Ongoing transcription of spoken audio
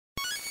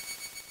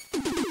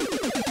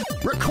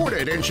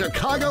Recorded in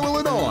Chicago,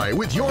 Illinois,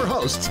 with your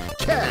hosts,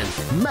 Ken,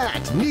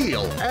 Matt,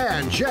 Neal,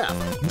 and Jeff.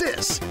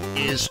 This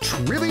is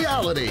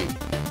Triviality.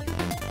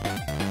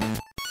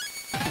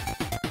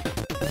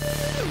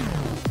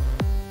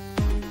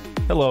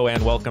 Hello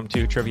and welcome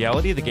to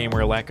Triviality, the game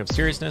where a lack of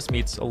seriousness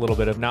meets a little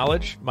bit of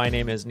knowledge. My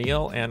name is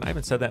Neal, and I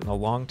haven't said that in a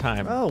long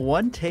time. Oh,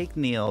 one take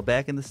Neal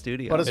back in the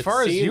studio. But as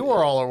far as you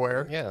are all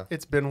aware,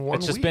 it's been 1 week.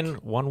 It's just been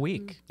 1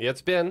 week. Yeah,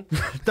 it's been.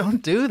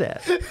 Don't do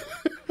that.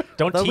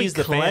 Don't Thought tease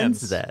we the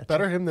fans. that.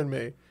 Better him than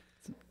me.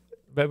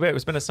 But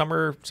it's been a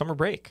summer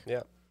break.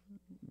 Yeah.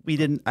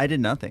 I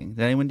did nothing.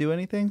 Did anyone do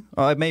anything?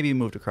 Oh, I maybe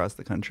moved across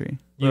the country.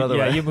 You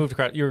Otherwise- moved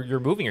across. You're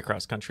moving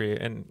across country,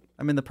 and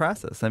I'm in the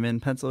process. I'm in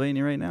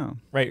Pennsylvania right now.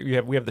 right.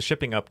 We have the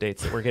shipping updates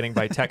that we're getting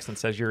by text and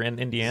says you're in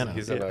Indiana.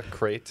 He's in a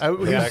crate I-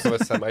 in the back of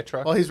a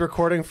semi-truck. Well, he's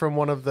recording from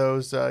one of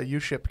those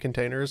U-ship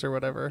containers or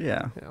whatever.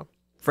 Yeah. Yeah.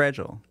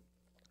 Fragile.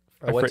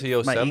 I went to My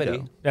Yosemite.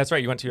 ego. That's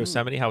right. You went to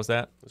Yosemite. How was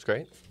that? It was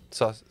great.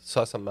 Saw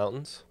some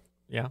mountains.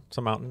 Yeah,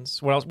 some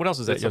mountains. What else? What else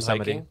is Did at some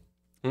Yosemite?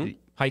 hiking.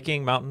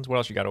 Hiking, mountains. What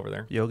else you got over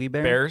there? Yogi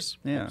Bear? Bears.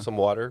 Yeah. Some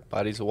water,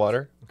 bodies of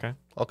water, Okay.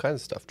 all kinds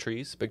of stuff.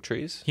 Trees, big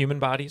trees. Human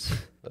bodies.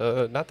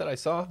 Not that I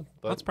saw,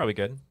 but That's probably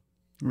good.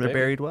 They're Maybe.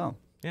 buried well.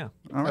 Yeah.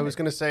 All I was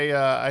going to say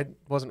I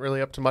wasn't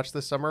really up to much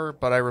this summer,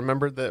 but I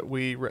remembered that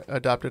we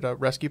adopted a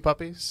rescue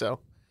puppy, so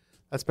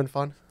that's been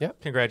fun.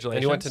 Congratulations.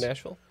 And you went to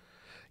Nashville?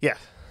 Yeah,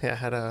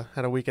 had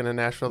a weekend in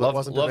Nashville that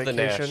wasn't a love the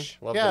vacation. Nash.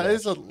 Love Yeah, the it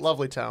is a Nash.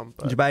 lovely town, Did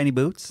but you buy any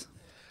boots?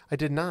 I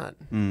did not.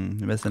 You're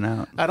missing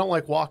out. I don't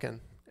like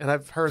walking, and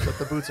I've heard that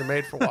the boots are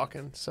made for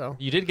walking. So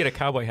You did get a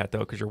cowboy hat though,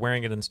 because you're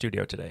wearing it in the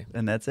studio today.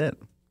 And that's it.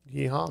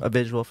 yeehaw. A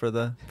visual for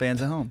the fans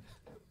at home.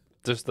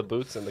 Just the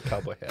boots and the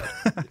cowboy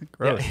hat.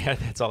 Gross. Yeah,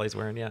 that's all he's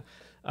wearing. Yeah.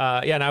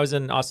 And I was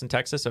in Austin,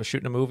 Texas. I was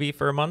shooting a movie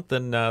for a month,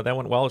 and that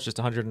went well. It was just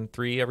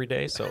 103 every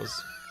day, so it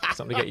was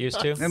something to get used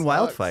to. And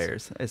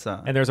wildfires, I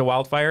saw. And there's a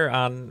wildfire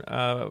on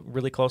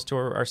really close to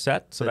our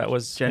set, so that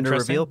was Gender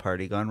interesting. reveal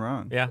party gone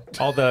wrong. Yeah,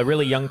 all the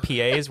really young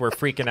PAs were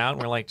freaking out,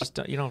 and we're like, just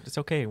it's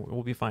okay,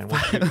 we'll be fine. We'll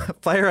shoot.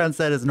 Fire on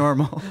set is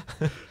normal.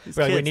 These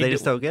Right, we kids, need they to-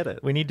 just don't get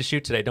it. We need to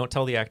shoot today. Don't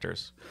tell the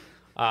actors.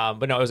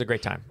 But no, it was a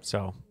great time.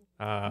 So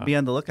Be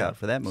on the lookout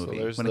for that So movie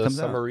there's when it the comes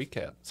summer out.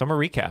 recap. summer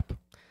recap.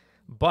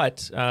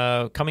 But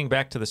coming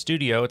back to the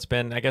studio, it's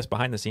been, I guess,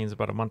 behind the scenes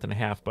about a month and a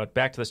half. But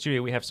back to the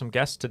studio, we have some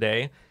guests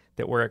today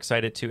that we're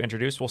excited to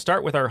introduce. We'll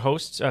start with our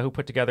host who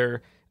put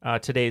together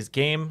today's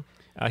game.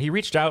 He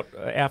reached out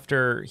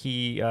after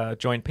he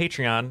joined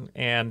Patreon,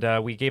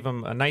 and we gave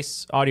him a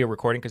nice audio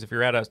recording, because if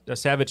you're at a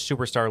Savage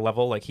Superstar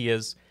level like he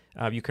is,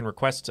 you can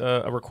request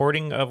a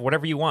recording of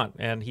whatever you want.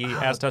 And he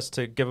asked us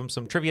to give him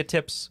some trivia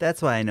tips.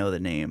 That's why I know the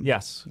name.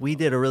 Yes. We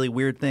did a really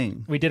weird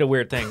thing. We did a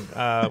weird thing,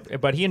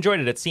 but he enjoyed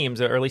it, it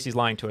seems, or at least he's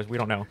lying to us. We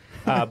don't know.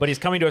 But he's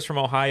coming to us from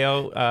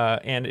Ohio,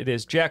 and it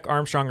is Jack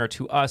Armstrong, or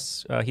to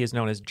us, he is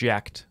known as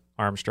Jacked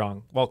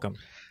Armstrong. Welcome.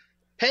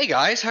 Hey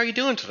guys, how are you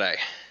doing today?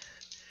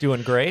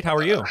 Doing great. How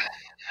are you?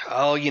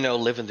 Oh,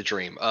 living the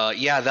dream.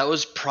 Yeah, that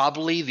was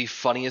probably the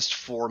funniest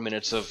 4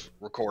 minutes of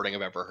recording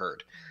I've ever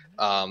heard.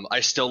 I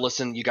still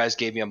listen. You guys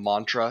gave me a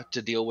mantra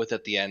to deal with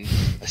at the end.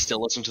 I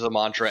still listen to the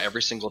mantra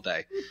every single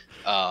day.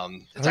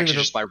 It's actually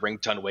just my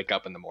ringtone to wake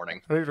up in the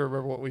morning. I don't even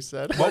remember what we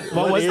said. What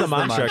What was is the the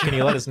mantra? mantra? Can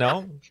you let us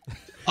know?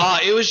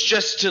 It was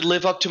just to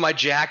live up to my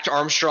Jacked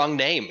Armstrong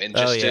name and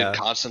just yeah. to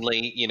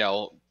constantly,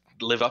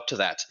 live up to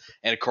that.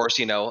 And of course,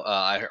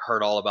 I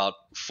heard all about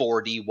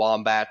 4D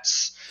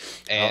wombats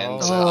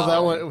and that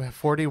one,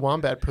 40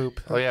 wombat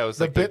poop. Oh yeah, it was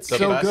The like bit's the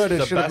so best, good, it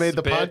the should have made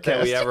the best bit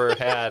that we podcast. ever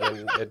had,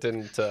 and it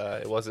didn't.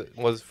 It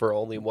was for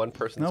only one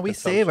person's. No, we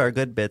consumption. save our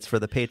good bits for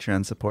the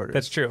Patreon supporters.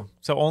 That's true.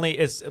 So only,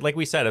 it's like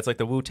we said, it's like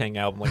the Wu-Tang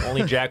album. Like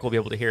only Jack will be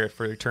able to hear it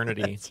for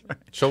eternity.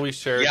 Shall we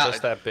share Yeah.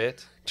 just that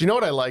bit? Do you know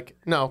what I like?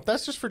 No,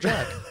 that's just for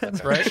Jack.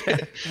 Right?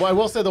 Well, I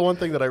will say the one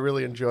thing that I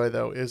really enjoy,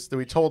 though, is that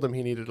we told him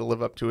he needed to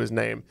live up to his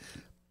name.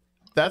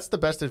 That's the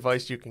best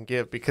advice you can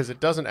give, because it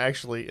doesn't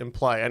actually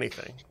imply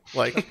anything.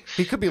 Like,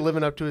 he could be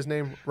living up to his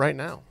name right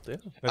now. Yeah.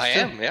 I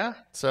am, yeah.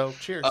 So,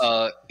 cheers.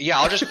 Yeah,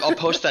 I'll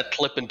post that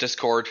clip in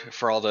Discord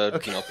for all the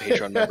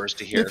Patreon members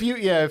to hear.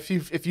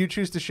 If you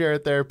choose to share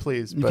it there,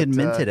 please. You But, can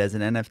mint it as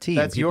an NFT, and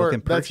That's people your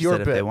can purchase that's your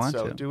it if bit. they want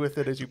so to. do with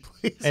it as you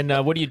please. And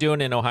what are you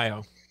doing in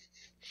Ohio?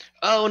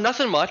 Oh,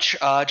 nothing much.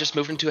 Just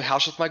moved into a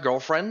house with my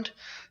girlfriend.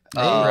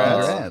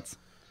 Congrats.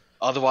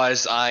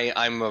 Otherwise,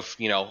 I'm of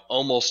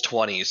almost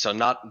 20, so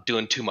not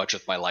doing too much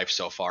with my life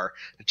so far.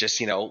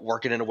 Just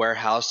working in a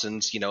warehouse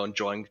and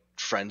enjoying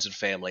friends and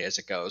family as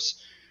it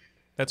goes.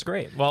 That's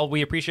great. Well,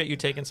 we appreciate you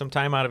taking some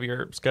time out of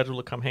your schedule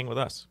to come hang with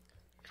us.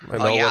 I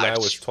know yeah, when I it's-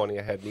 was 20,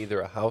 I had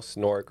neither a house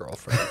nor a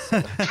girlfriend.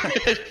 So.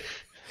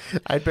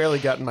 I'd barely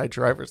gotten my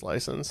driver's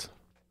license.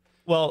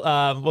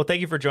 Well, thank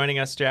you for joining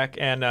us, Jack.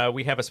 And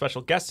we have a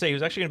special guest today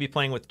who's actually going to be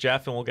playing with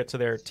Jeff, and we'll get to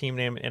their team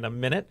name in a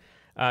minute.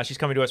 She's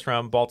coming to us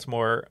from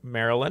Baltimore,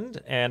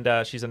 Maryland, and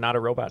she's a Not a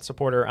Robot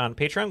supporter on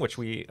Patreon, which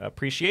we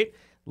appreciate.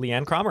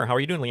 Leann Craumer. How are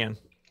you doing, Leann?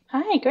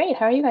 Hi, great.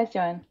 How are you guys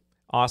doing?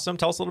 Awesome.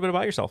 Tell us a little bit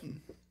about yourself.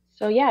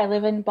 So yeah, I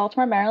live in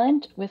Baltimore,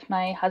 Maryland with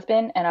my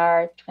husband and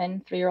our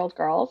twin 3-year-old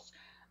girls.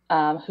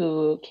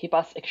 who keep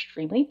us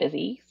extremely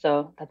busy.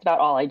 So that's about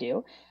all I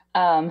do.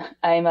 I'm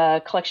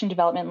a collection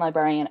development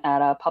librarian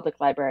at a public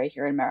library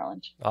here in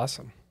Maryland.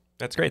 Awesome.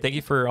 That's great. Thank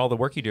you for all the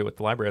work you do with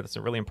the library. That's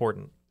really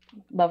important.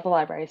 Love the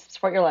libraries.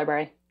 Support your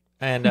library.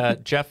 And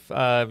Jeff,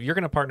 you're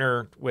going to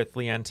partner with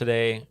Leann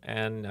today,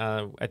 and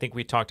I think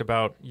we talked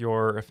about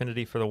your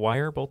affinity for The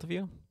Wire, both of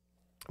you.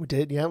 We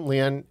did, yeah.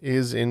 Leann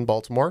is in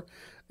Baltimore,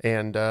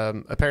 and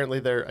apparently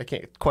there, I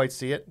can't quite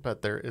see it,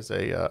 but there is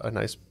a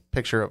nice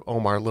picture of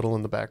Omar Little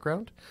in the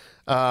background,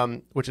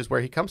 which is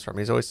where he comes from.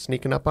 He's always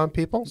sneaking up on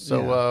people,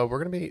 so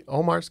we're going to be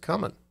Omar's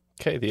Coming.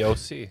 Okay, the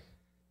OC.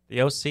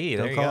 The OC,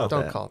 there you go.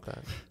 Don't call it that.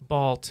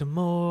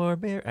 Baltimore,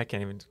 I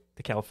can't even...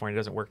 The California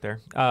doesn't work there.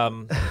 I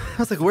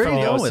was like, where are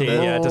you going with it?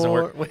 Yeah, it doesn't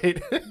work.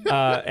 Wait.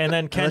 And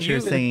then Ken, Unless you're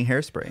singing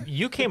Hairspray.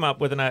 You came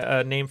up with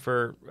a name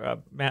for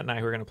Matt and I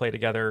who are going to play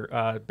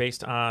together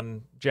based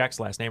on Jack's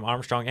last name,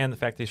 Armstrong, and the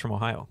fact that he's from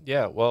Ohio.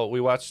 Yeah, well, we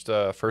watched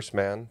First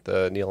Man,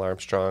 the Neil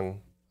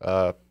Armstrong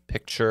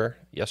picture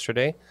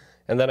yesterday,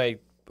 and then I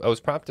was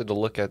prompted to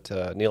look at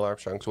Neil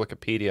Armstrong's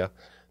Wikipedia,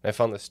 and I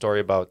found this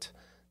story about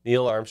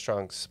Neil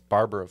Armstrong's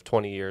barber of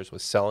 20 years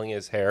was selling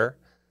his hair.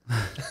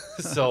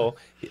 So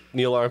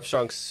Neil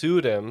Armstrong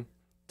sued him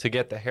to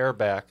get the hair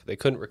back. They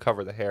couldn't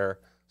recover the hair,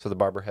 so the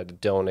barber had to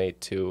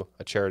donate to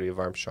a charity of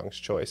Armstrong's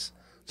choice.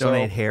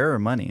 Donate hair or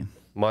money?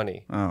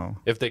 Money. Oh.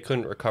 If they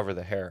couldn't recover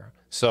the hair.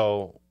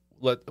 So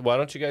why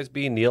don't you guys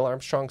be Neil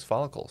Armstrong's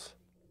follicles?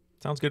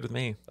 Sounds good with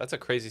me. That's a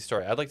crazy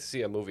story. I'd like to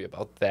see a movie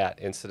about that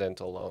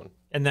incident alone.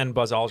 And then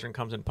Buzz Aldrin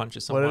comes and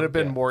punches someone. Would it have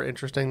been more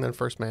interesting than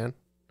First Man?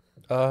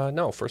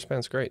 No, First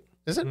Man's great.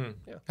 Is it?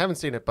 Yeah. Haven't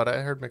seen it, but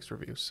I heard mixed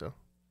reviews, so.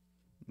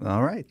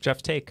 All right.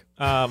 Jeff's take.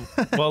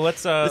 Well,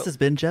 let's. This has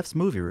been Jeff's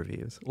movie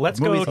reviews. Let's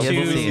Movies go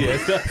he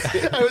hasn't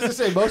seen. I was going to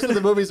say, most of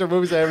the movies are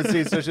movies I haven't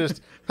seen, so it's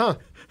just, I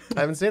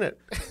haven't seen it.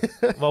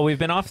 Well, we've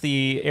been off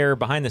the air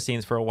behind the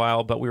scenes for a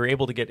while, but we were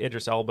able to get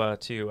Idris Elba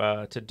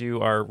to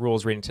do our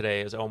rules reading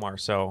today as Omar.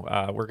 So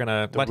we're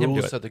gonna let him do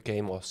The rules it. of the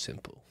game was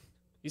simple.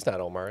 He's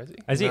not Omar, is he?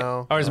 Is he?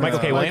 No. Or is it Michael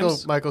K.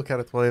 Williams? Michael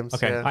Kenneth Williams.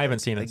 Okay, yeah. I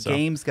haven't seen The it. So.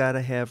 game's got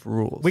to have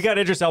rules. We got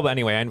Idris Elba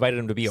anyway. I invited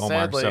him to be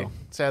Omar.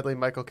 Sadly,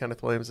 Michael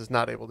Kenneth Williams is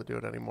not able to do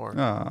it anymore.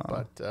 Aw.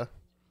 But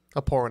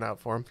I'll pour one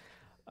out for him.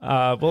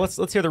 Well,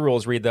 let's hear the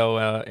rules read though,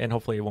 and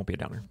hopefully it won't be a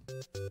downer.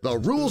 The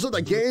rules of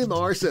the game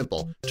are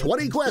simple.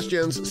 20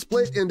 questions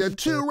split into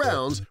 2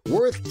 rounds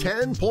worth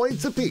 10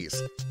 points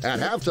apiece. At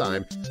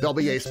halftime, there'll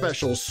be a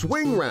special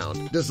swing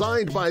round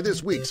designed by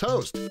this week's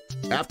host.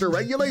 After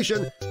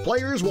regulation,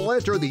 players will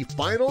enter the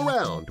final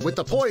round with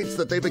the points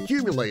that they've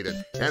accumulated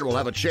and will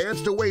have a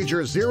chance to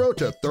wager 0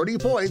 to 30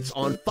 points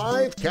on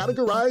 5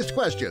 categorized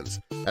questions.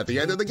 At the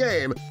end of the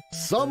game,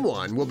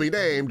 someone will be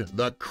named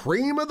the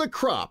cream of the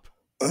crop.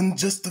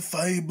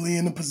 Unjustifiably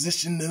in a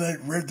position that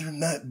I'd rather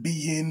not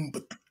be in,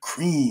 but the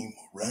cream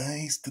will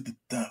rise to the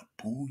top.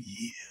 Oh,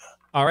 yeah.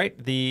 All right,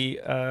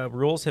 the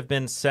rules have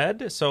been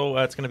said, so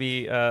it's going to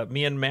be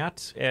me and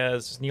Matt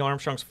as Neil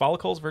Armstrong's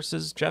follicles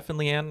versus Jeff and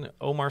Leann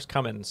Omar's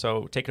Coming.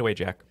 So take it away,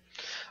 Jack.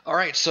 All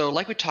right, so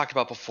like we talked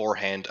about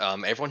beforehand,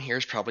 everyone here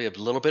is probably a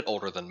little bit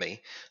older than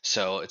me,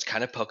 so it's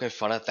kind of poking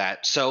fun at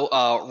that. So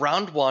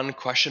round 1,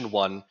 question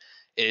 1,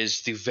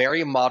 is the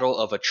very model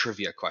of a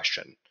trivia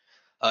question.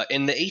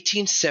 In the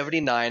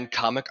 1879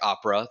 comic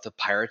opera, The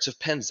Pirates of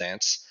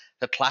Penzance,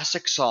 the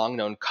classic song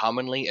known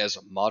commonly as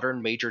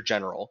Modern Major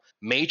General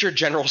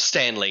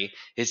Stanley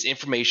is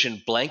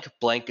information blank,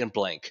 blank, and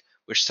blank,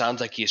 which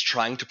sounds like he is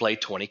trying to play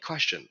 20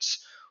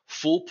 questions.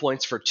 Full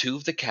points for 2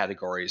 of the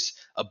categories,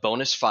 a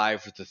bonus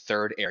 5 for the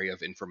 3rd area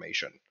of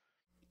information.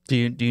 Do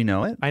you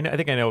know it? I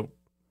think I know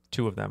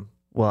 2 of them.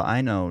 Well, I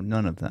know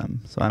none of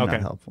them, so I'm Okay.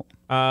 not helpful.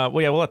 Well,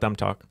 yeah, we'll let them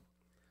talk.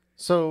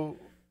 So,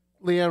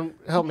 Leann,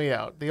 help me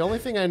out. The only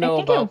thing I know I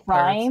think about it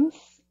rhymes.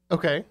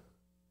 Okay.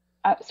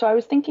 So I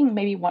was thinking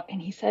maybe one,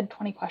 and he said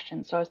 20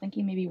 questions. So I was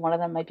thinking maybe one of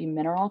them might be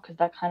mineral because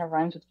that kind of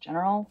rhymes with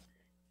general.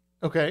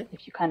 Okay.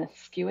 If you kind of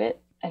skew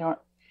it, I know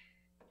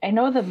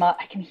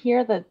I can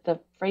hear the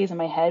phrase in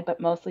my head, but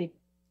mostly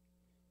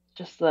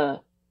just the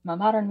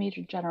modern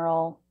major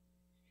general.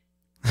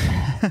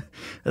 And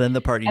then the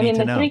part you need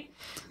to know.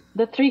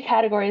 The 3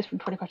 categories from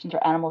 20 questions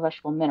are animal,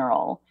 vegetable,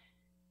 mineral.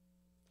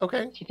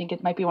 Okay. Do you think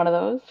it might be one of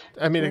those?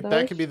 I mean, One of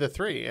that those? could be the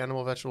 3,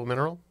 animal, vegetable,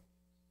 mineral.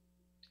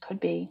 Could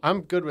be.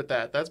 I'm good with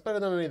that. That's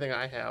better than anything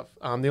I have.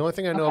 The only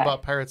thing I know Okay.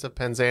 about Pirates of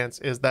Penzance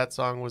is that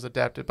song was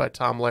adapted by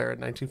Tom Lehrer in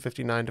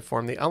 1959 to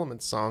form the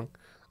Elements song,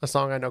 a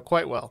song I know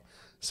quite well.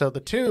 So the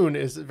tune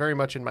is very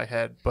much in my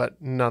head,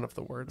 but none of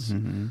the words.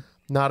 Mm-hmm.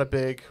 Not a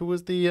big... Who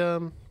was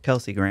the...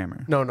 Kelsey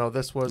Grammer. No,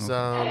 this was...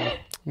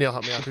 Neil,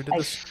 help me out. Who did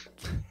this?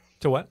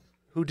 To what?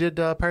 Who did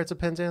Pirates of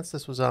Penzance?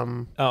 This was...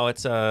 Oh,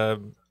 it's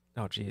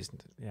Oh, geez.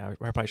 Yeah, I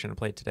probably shouldn't have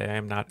played today. I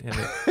am not in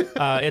it.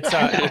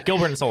 It's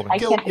Gilbert and Sullivan.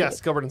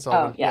 Yes, Gilbert and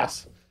Sullivan. Oh, yeah.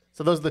 Yes.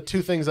 So those are the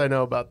 2 things I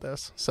know about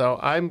this. So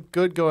I'm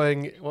good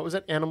going... What was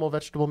it? Animal,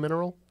 vegetable,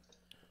 mineral?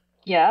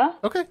 Yeah.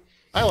 Okay.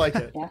 I like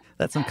it. Yeah.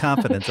 That's some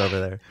confidence over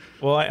there.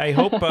 Well, I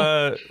hope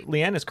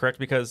Leann is correct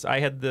because I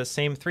had the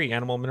same 3,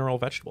 animal, mineral,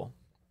 vegetable.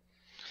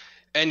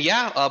 And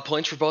yeah,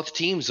 points for both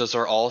teams. Those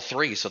are all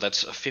 3, so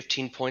that's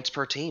 15 points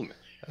per team.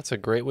 That's a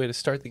great way to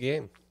start the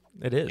game.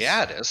 It is.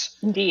 Yeah, it is.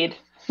 Indeed.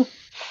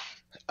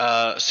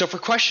 So for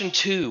question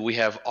 2, we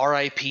have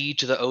R.I.P.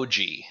 to the OG.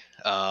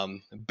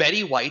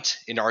 Betty White,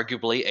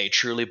 inarguably a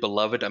truly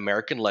beloved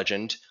American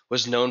legend,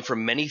 was known for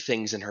many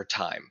things in her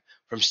time,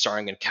 from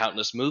starring in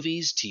countless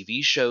movies,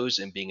 TV shows,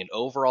 and being an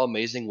overall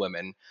amazing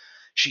woman.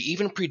 She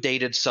even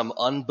predated some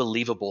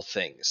unbelievable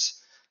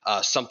things.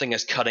 Something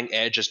as cutting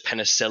edge as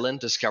penicillin,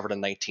 discovered in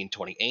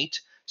 1928,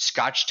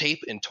 Scotch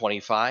tape in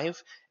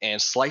 25, and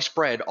sliced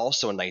bread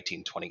also in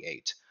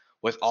 1928.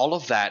 With all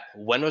of that,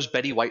 when was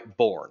Betty White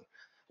born?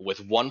 With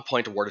 1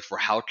 point awarded for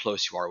how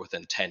close you are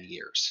within 10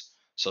 years.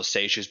 So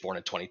say she was born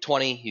in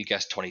 2020, you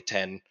guess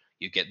 2010,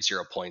 you get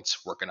 0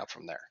 points, working up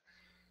from there.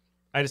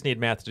 I just need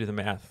Matt to do the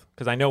math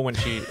because I know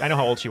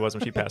how old she was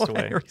when she passed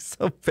away. You're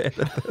so bad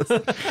at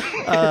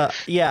this.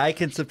 Yeah, I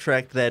can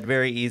subtract that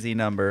very easy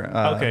number.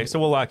 Okay, so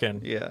we'll lock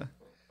in. Yeah.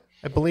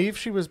 I believe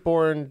she was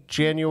born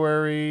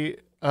January,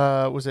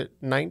 was it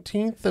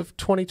 19th of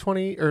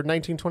 2020 or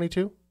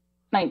 1922?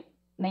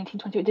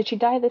 1922. Did she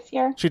die this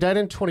year? She died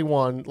in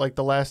 21, like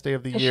the last day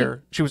of the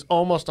year. She was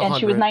almost 100. And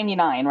she was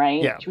 99,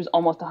 right? Yeah. She was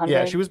almost 100.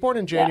 Yeah, she was born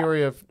in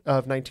January of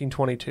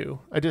 1922.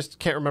 I just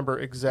can't remember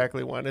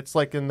exactly when. It's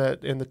like in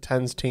the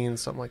tens,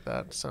 teens, something like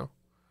that. So.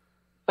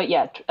 But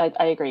yeah,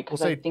 I agree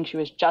because I think she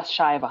was just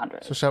shy of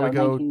 100. So shall we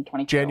go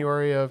 1922.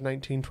 January of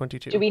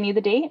 1922? Do we need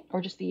the date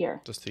or just the year?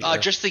 Just the year.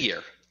 Just the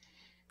year.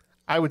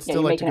 I would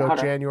still like to go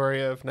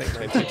January of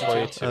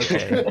 1922.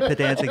 Okay,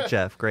 pedantic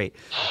Jeff, great.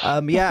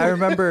 Yeah, I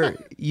remember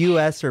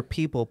U.S. or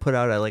People put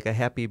out a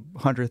happy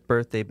 100th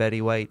birthday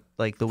Betty White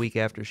like the week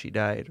after she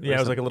died. Yeah, it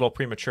was like a little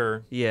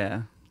premature.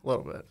 Yeah, a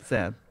little bit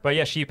sad. But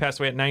yeah, she passed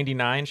away at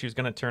 99. She was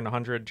going to turn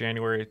 100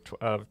 January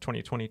of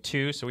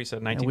 2022. So we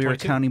said 1922. And we were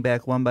counting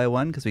back one by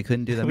one because we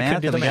couldn't do the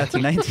math. And we got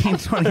to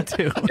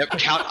 1922. Yep,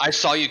 I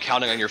saw you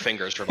counting on your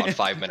fingers for about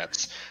 5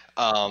 minutes.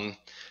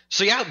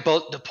 So yeah,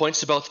 both the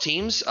points to both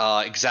teams,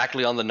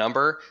 exactly on the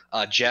number.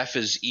 Jeff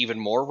is even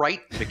more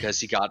right because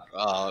he got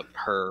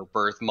her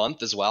birth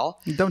month as well.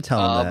 Don't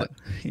tell him that.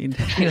 He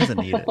doesn't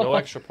need it. No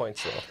extra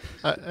points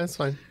though. That's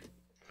fine.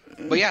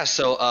 But yeah,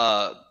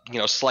 so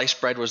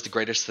sliced bread was the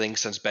greatest thing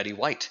since Betty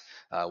White,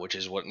 which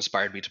is what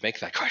inspired me to make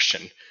that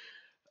question.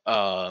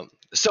 So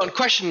in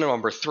question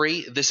number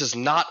 3, this is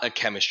not a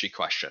chemistry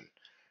question.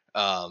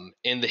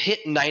 In the hit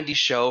 90s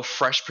show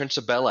Fresh Prince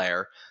of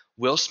Bel-Air,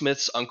 Will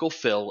Smith's Uncle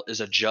Phil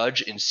is a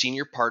judge and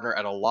senior partner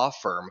at a law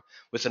firm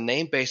with a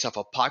name based off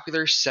a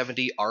popular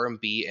 70s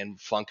R&B and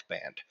funk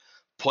band.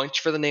 Points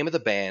for the name of the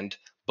band,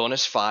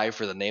 bonus 5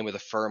 for the name of the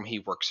firm he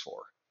works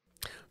for.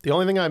 The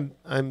only thing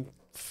I'm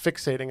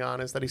fixating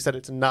on is that he said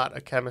it's not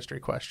a chemistry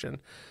question.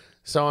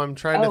 So I'm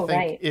trying to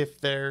think if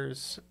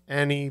there's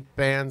any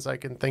bands I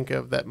can think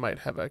of that might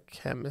have a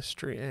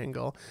chemistry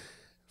angle.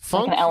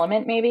 Funk, like an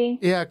Element, maybe?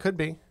 Yeah, it could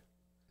be.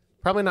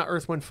 Probably not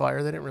Earth, Wind,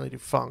 Fire. They didn't really do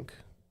funk.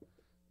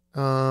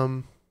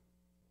 Yeah,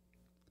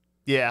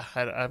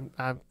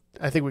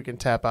 I think we can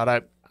tap out.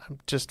 I'm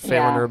just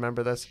failing to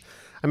remember this.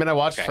 I mean, I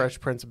watched Fresh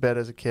Prince a bit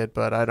as a kid,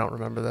 but I don't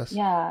remember this.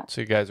 Yeah. So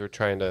you guys were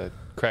trying to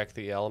crack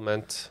the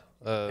Element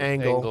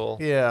angle.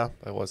 Yeah.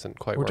 That wasn't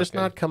quite We're working. just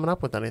not coming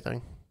up with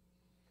anything.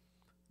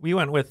 We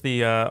went with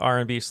the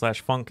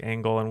R&B/funk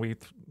angle, and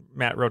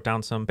Matt wrote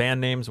down some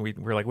band names. And we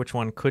were like, which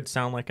one could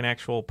sound like an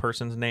actual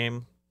person's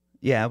name?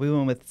 Yeah, we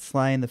went with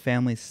Sly and the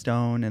Family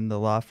Stone and the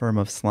law firm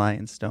of Sly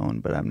and Stone,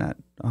 but I'm not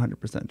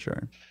 100%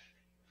 sure.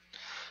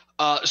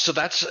 So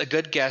that's a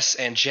good guess.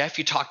 And Jeff,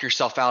 you talked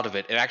yourself out of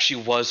it. It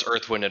actually was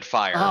Earth, Wind, and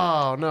Fire.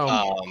 Oh, no.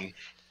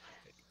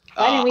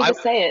 Why didn't we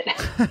just say it?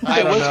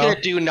 I was going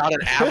to do not an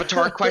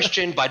Avatar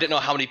question, but I didn't know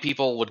how many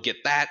people would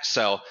get that.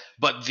 So,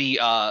 but the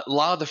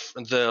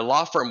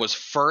law firm was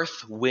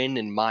Firth, Wynn,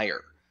 and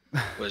Meyer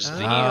was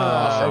the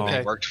law firm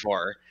they worked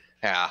for.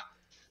 Yeah.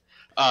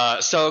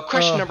 So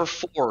question number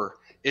 4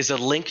 is a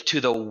link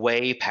to the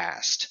way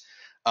past.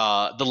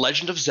 The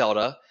Legend of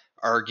Zelda,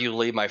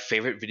 arguably my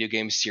favorite video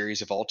game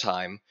series of all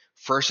time,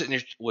 first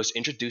was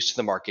introduced to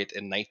the market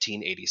in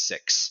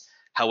 1986.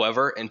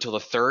 However, until the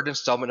 3rd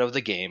installment of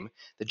the game,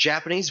 the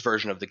Japanese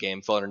version of the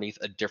game fell underneath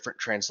a different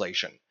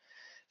translation.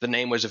 The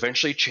name was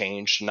eventually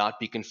changed to not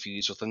be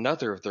confused with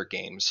another of their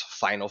games,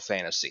 Final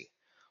Fantasy.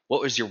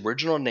 What was the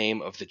original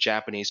name of the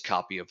Japanese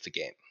copy of the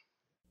game?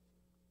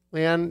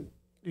 Leann,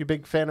 you a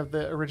big fan of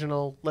the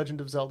original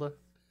Legend of Zelda?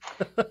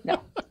 No.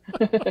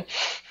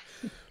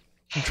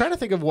 I'm trying to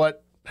think of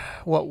what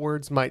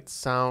words might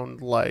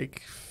sound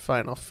like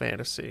Final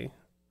Fantasy.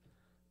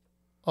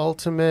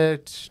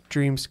 Ultimate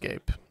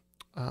Dreamscape.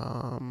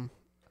 Not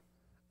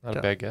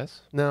a bad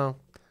guess. No.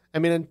 I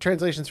mean, and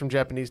translations from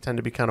Japanese tend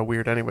to be kind of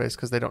weird anyways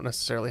because they don't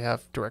necessarily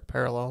have direct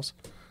parallels.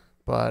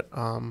 But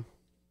I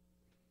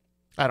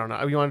don't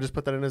know. You want to just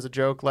put that in as a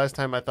joke? Last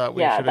time I thought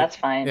we should. Yeah, that's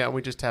fine. Yeah,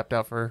 we just tapped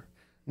out for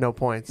no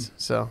points.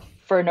 So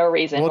for no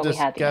reason. We'll when just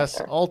we had the guess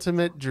answer.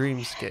 Ultimate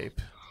Dreamscape.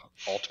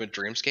 Ultimate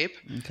Dreamscape?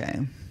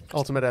 Okay.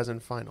 Ultimate as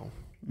in final.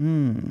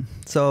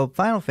 So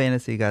Final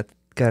Fantasy got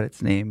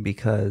its name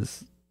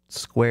because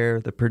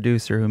Square, the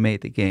producer who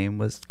made the game,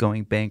 was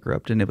going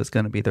bankrupt, and it was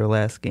going to be their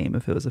last game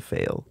if it was a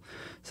fail.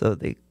 So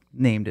they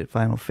named it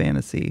Final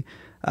Fantasy.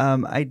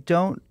 I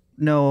don't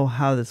know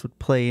how this would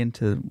play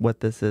into what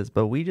this is,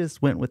 but we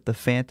just went with the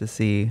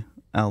fantasy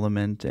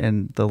element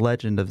and the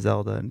Legend of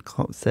Zelda and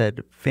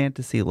said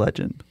Fantasy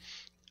Legend.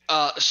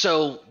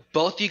 So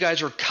both you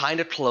guys were kind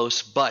of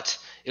close, but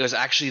it was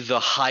actually the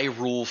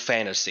Hyrule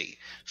Fantasy.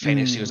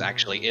 Fantasy was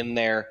actually in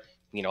there.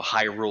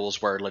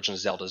 Hyrule's where Legend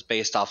of Zelda is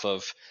based off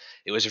of.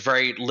 It was a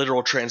very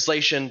literal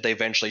translation. They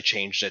eventually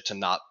changed it to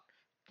not,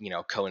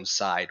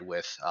 coincide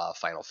with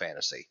Final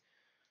Fantasy.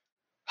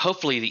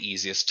 Hopefully the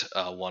easiest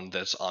one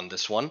that's on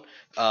this one.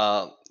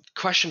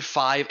 Question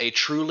 5, a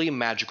truly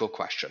magical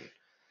question.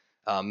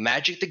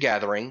 Magic the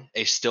Gathering,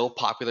 a still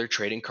popular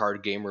trading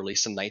card game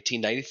released in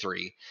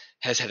 1993,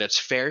 has had its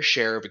fair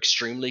share of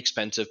extremely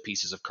expensive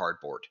pieces of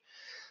cardboard.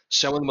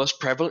 Some of the most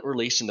prevalent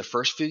released in the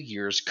first few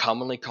years,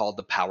 commonly called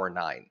the Power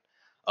 9.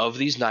 Of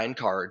these 9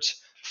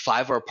 cards,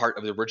 5 are part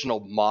of the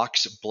original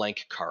Mox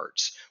blank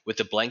cards, with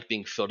the blank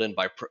being filled in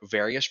by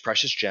various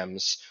precious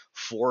gems,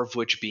 4 of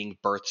which being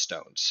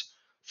birthstones.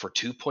 For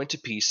 2 points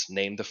apiece,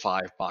 name the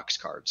 5 box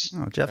cards.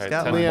 Oh, Jeff's All right,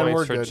 got 10 one. Leann, points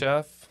we're for good.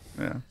 Jeff.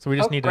 Yeah. So we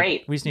just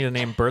great. need to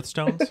name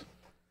birthstones,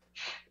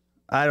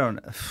 I don't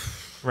know.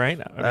 right?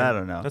 I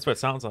don't know. That's what it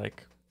sounds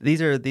like.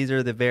 These are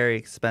the very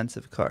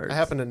expensive cards. I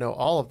happen to know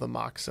all of the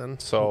Moxen.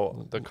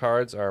 So the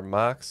cards are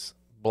Mox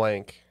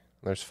blank.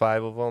 There's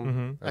 5 of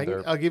them,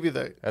 I'll give you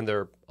the. and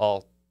they're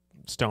all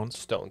Stones.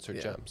 stones or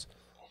gems.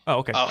 Oh,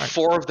 okay. All right.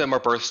 4 of them are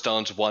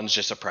birthstones. One's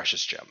just a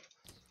precious gem.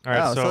 All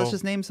right, so let's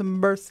just name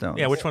some birthstones.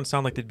 yeah, which ones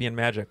sound like they'd be in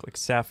Magic? Like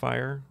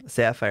Sapphire,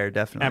 Sapphire,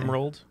 definitely.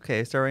 Emerald,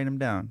 Okay, start writing them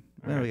down.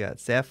 What do we got?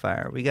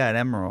 Sapphire. We got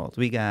Emerald.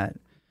 We got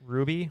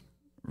Ruby.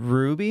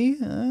 Ruby.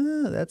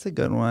 That's a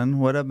good one.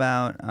 What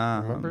about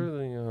Remember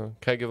the?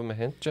 Can I give them a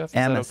hint, Jeff? Is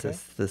that okay?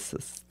 Amethyst? This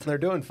is. They're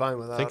doing fine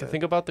without it.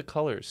 Think about the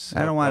colors.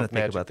 I don't want to of think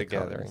Magic about the the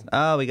colors. Gathering.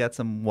 Oh, we got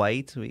some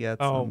white. We got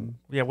Oh, some.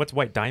 yeah. What's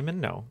white? Diamond?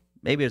 No.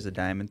 Maybe there's a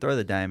diamond. Throw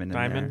the diamond in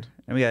Diamond. there.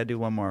 And we got to do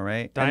one more,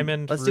 right? And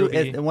Diamond, let's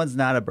ruby. do it. One's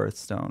not a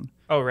birthstone.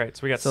 Oh, right.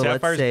 So we got So let's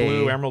Sapphire's say-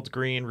 blue, Emerald's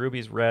green,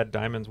 Ruby's red,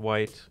 Diamond's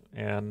white,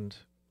 and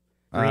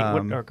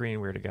green. Green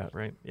we already got,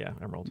 right? Yeah,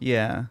 Emerald.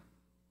 Yeah.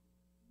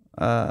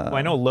 Well,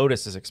 I know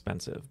Lotus is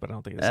expensive, but I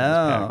don't think this is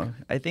Oh,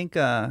 pack. I think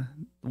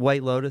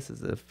White Lotus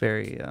is a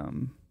very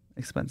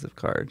expensive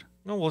card.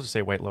 No, we'll just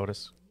say White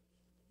Lotus.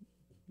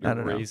 I You're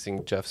don't know.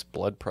 raising Jeff's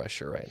blood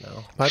pressure right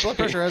now. My blood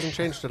pressure hasn't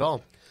changed at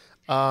all.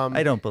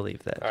 I don't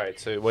believe that. All right,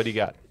 so what do you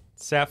got?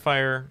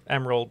 Sapphire,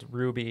 Emerald,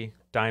 Ruby,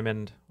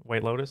 Diamond,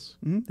 White Lotus.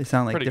 They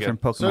sound like Pretty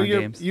different good. Pokemon So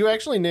games. you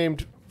actually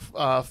named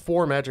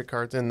 4 Magic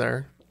cards in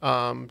there.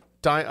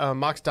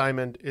 Mox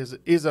Diamond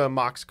is a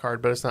Mox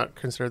card, but it's not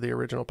considered the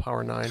original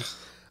Power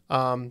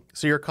 9.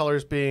 So your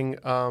colors being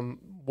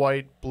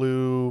white,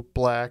 blue,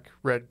 black,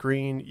 red,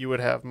 green. You would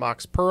have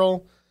Mox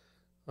Pearl,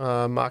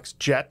 Mox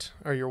Jet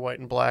are your white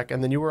and black,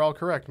 and then you were all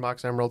correct.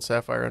 Mox Emerald,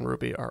 Sapphire, and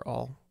Ruby are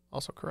all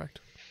also correct.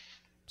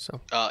 So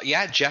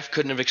Yeah, Jeff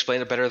couldn't have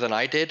explained it better than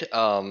I did.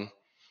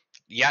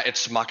 Yeah,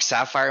 it's Mox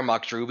Sapphire,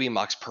 Mox Ruby,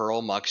 Mox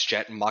Pearl, Mox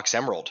Jet, and Mox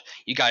Emerald.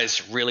 You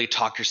guys really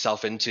talked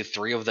yourself into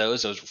 3 of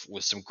those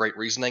with some great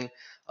reasoning.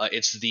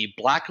 It's the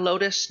Black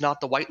Lotus,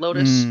 not the White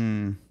Lotus.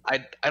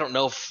 I don't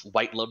know if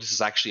White Lotus is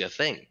actually a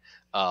thing,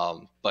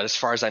 but as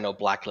far as I know,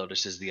 Black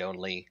Lotus is the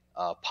only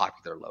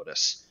popular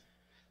Lotus.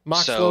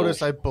 Mox So-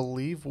 Lotus, I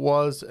believe,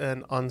 was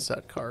an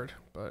unset card,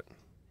 but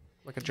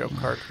like a joke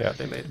card that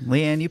they made.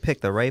 Leann, you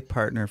picked the right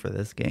partner for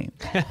this game.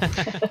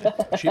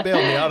 She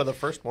bailed me out of the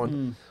first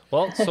one.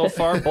 Well, so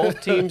far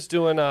both teams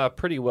doing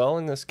pretty well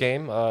in this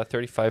game.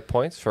 35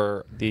 points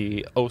for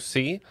the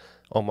OC,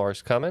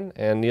 Omar's coming,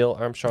 and Neil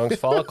Armstrong's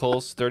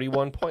Follicles,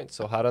 31 points.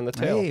 So hot on the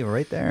tail. Hey,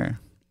 right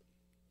there.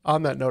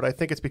 On that note, I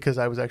think it's because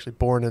I was actually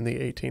born in the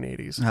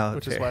 1880s, Oh,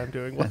 which is fair. why I'm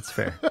doing well. That's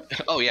fair.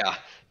 Oh, yeah.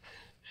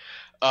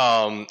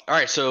 All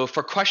right, so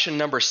for question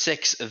number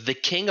 6, the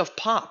King of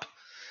Pop.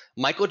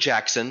 Michael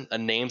Jackson, a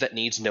name that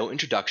needs no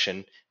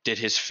introduction, did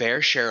his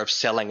fair share of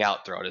selling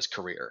out throughout his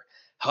career.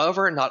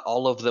 However, not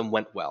all of them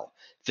went well.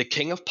 The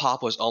King of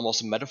Pop was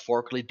almost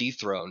metaphorically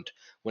dethroned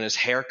when his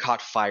hair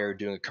caught fire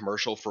doing a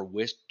commercial for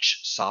which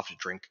soft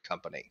drink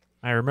company?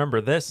 I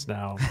remember this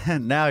now.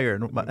 Now you're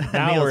in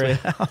Now Neil's we're in.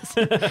 wheelhouse.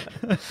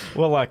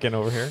 We'll lock in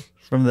over here.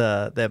 From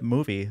that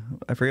movie.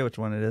 I forget which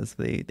one it is.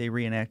 They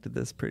reenacted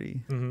this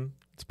pretty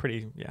It's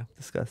pretty, yeah.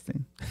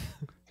 disgusting.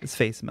 His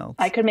face melts.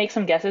 I could make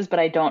some guesses, but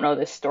I don't know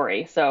this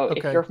story. So if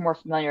Okay. you're more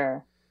familiar,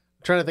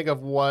 I'm trying to think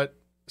of what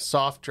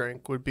soft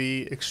drink would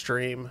be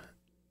extreme,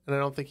 and I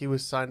don't think he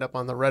was signed up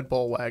on the Red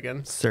Bull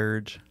wagon.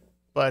 Surge.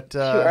 But too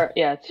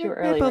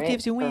early. Bull right?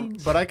 gives you For-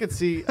 wings. but I could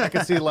see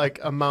like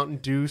a Mountain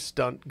Dew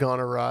stunt gone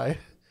awry.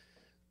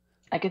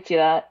 I could see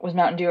that. Was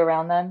Mountain Dew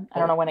around then? I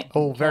don't know when it.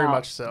 Oh, very came out.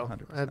 much so.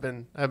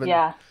 100%. I've been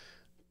Yeah.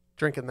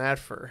 drinking that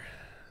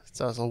since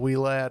I was a wee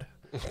lad.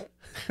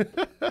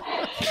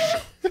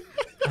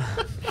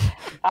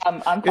 I'm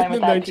In fine the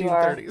with that if you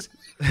are. 1930s.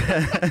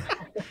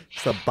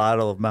 Just a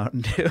bottle of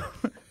Mountain Dew.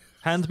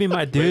 Hand me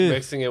my dude.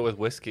 Mixing it with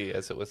whiskey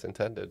as it was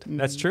intended.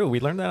 That's true. We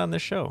learned that on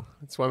this show.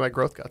 That's why my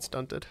growth got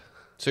stunted.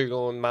 So you're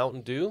going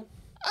Mountain Dew?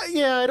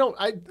 Yeah,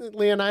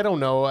 Leann, I don't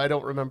know. I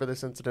don't remember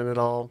this incident at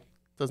all.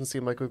 Doesn't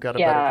seem like we've got a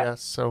better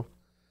guess. So,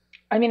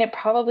 I mean, it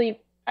probably,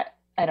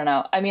 I don't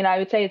know. I mean, I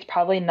would say it's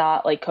probably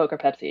not like Coke or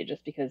Pepsi,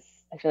 just because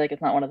I feel like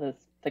it's not one of those,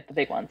 like the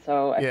big ones.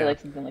 So I feel like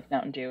something like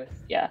Mountain Dew is, I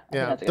think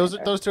that's a good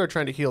answer. Those two are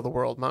trying to heal the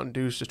world. Mountain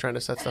Dew's just trying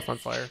to set stuff on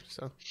fire.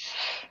 So,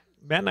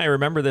 Matt and I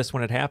remember this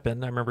when it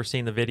happened. I remember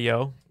seeing the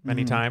video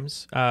many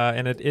times,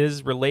 and it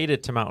is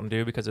related to Mountain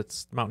Dew because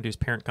it's Mountain Dew's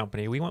parent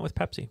company. We went with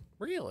Pepsi.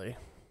 Really?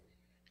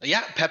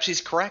 Yeah,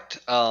 Pepsi's correct.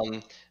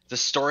 The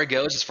story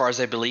goes, as far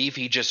as I believe,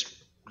 he just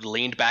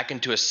leaned back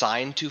into a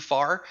sign too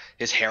far.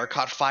 His hair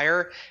caught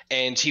fire,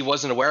 and he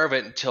wasn't aware of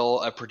it until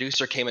a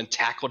producer came and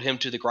tackled him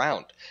to the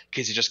ground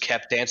because he just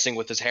kept dancing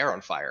with his hair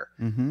on fire.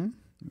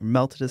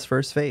 Melted his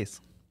first face.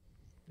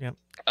 Yep.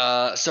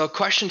 So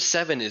question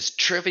 7 is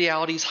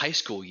Triviality's high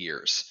school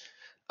years.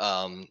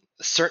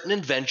 Certain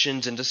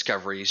inventions and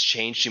discoveries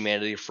changed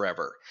humanity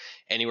forever,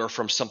 anywhere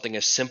from something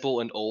as simple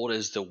and old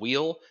as the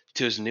wheel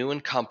to as new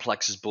and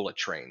complex as bullet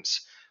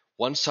trains.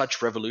 One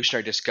such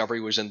revolutionary discovery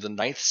was in the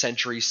 9th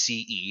century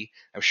CE.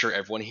 I'm sure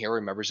everyone here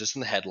remembers this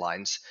in the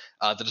headlines.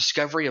 The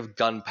discovery of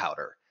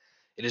gunpowder.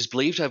 It is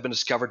believed to have been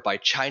discovered by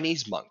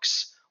Chinese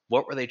monks.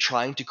 What were they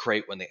trying to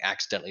create when they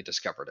accidentally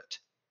discovered it?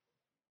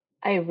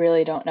 I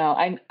really don't know.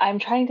 I'm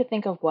trying to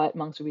think of what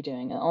monks would be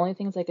doing. The only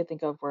things I could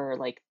think of were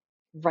like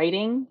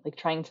writing, like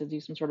trying to do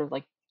some sort of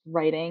like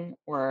writing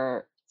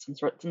or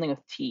something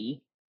with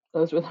tea.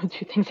 Those were the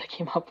 2 things I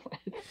came up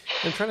with.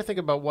 I'm trying to think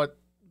about what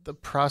the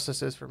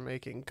process is for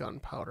making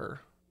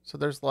gunpowder. So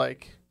there's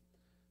like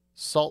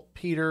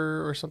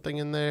saltpeter or something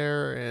in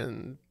there,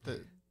 and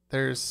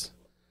there's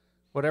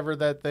whatever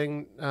that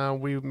thing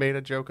we made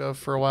a joke of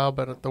for a while,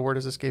 but the word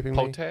is escaping me.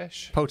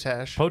 Potash?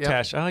 Potash.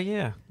 Potash. Yep. Oh,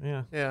 yeah.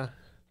 Yeah. Yeah.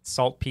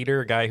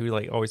 Saltpeter, a guy who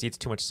like always eats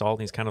too much salt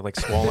and he's kind of like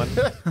swollen.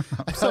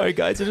 I'm sorry,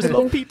 guys. I just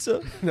love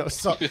pizza. No,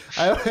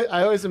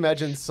 I always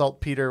imagine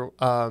saltpeter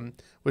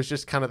was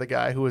just kind of the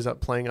guy who was up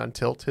playing on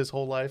tilt his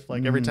whole life.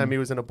 Like every time he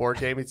was in a board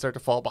game, he'd start to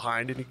fall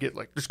behind and he'd get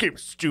like, this game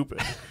is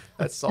stupid.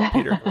 That's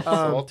saltpeter.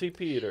 Salty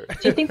Peter.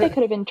 Do you think they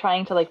could have been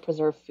trying to like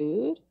preserve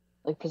food,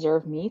 like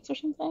preserve meats or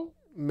something?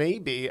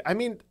 Maybe. I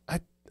mean, I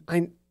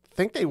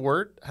think they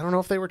were. I don't know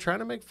if they were trying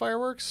to make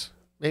fireworks.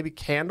 Maybe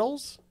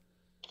candles.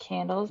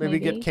 Candles, maybe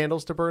get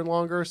candles to burn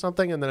longer or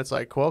something, and then it's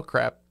like, well,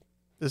 crap,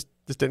 this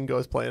didn't go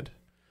as planned.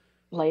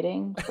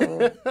 Lighting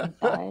for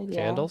inside,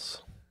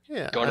 Candles.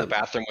 Yeah. Go to the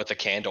bathroom with a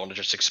candle and it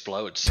just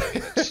explodes.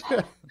 It's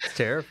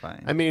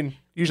terrifying. I mean,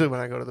 usually when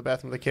I go to the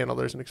bathroom with a candle,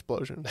 there's an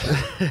explosion.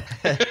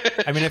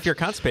 I mean, if you're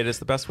constipated, it's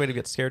the best way to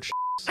get scared.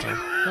 So.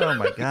 Oh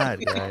my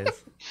god,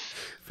 guys!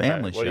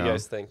 Family show. What do you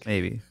guys think?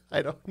 Maybe.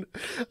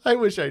 I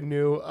wish I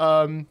knew.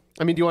 I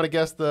mean, do you want to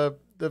guess the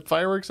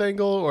fireworks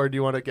angle, or do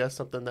you want to guess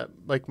something that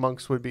like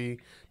monks would be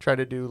trying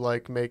to do,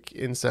 like make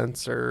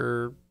incense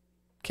or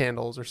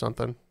candles or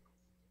something?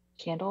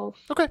 Candles.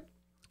 Okay,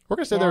 we're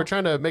gonna say they were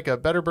trying to make a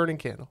better burning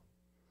candle.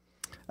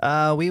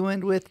 We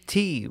went with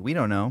tea. We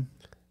don't know.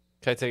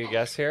 Can I take a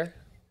guess here?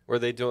 Were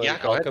they doing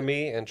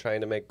alchemy and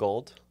trying to make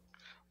gold?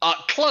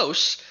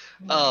 Close.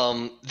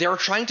 They were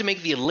trying to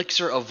make the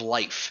elixir of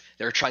life.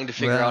 They were trying to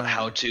figure out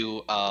how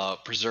to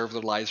preserve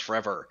their lives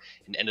forever,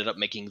 and ended up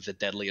making the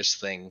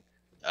deadliest thing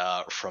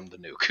from the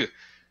nuke.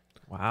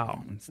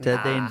 Wow.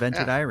 Instead, they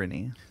invented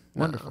irony.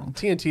 Wonderful. No,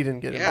 TNT didn't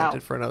get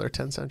invented for another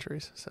 10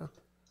 centuries. So.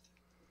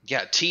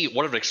 Yeah, tea.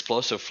 What an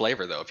explosive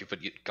flavor, though, if you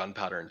put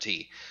gunpowder in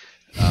tea.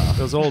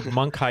 Those old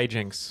monk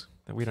hijinks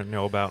that we don't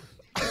know about.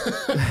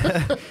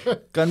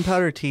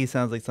 Gunpowder tea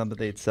sounds like something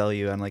they'd sell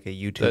you on like a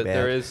YouTube ad.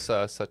 There is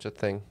such a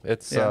thing.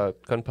 It's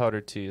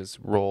gunpowder tea is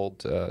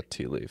rolled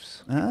tea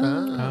leaves.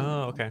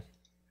 Oh, okay.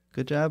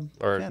 Good job.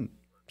 Or Ken.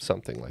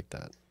 something like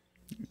that.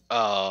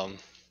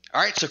 All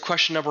right, so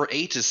question number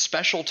 8 is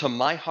special to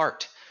my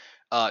heart.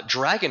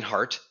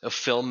 Dragonheart, a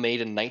film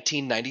made in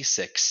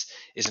 1996,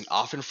 is an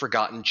often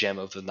forgotten gem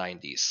of the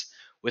 90s,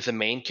 with the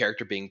main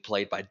character being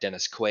played by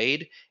Dennis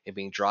Quaid and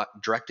being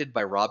directed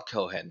by Rob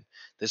Cohen.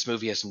 This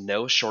movie has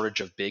no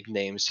shortage of big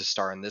names to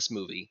star in this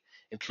movie,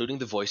 including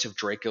the voice of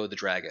Draco the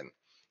Dragon.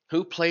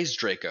 Who plays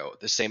Draco,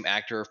 the same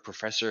actor of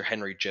Professor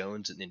Henry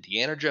Jones and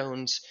Indiana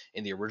Jones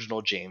in the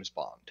original James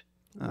Bond?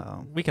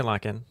 Oh. We can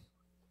lock in.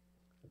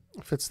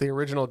 If it's the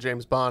original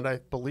James Bond, I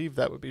believe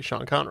that would be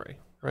Sean Connery,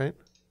 right?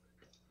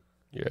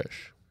 Yes.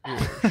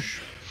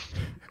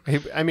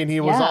 He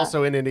was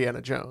also in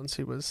Indiana Jones.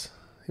 He was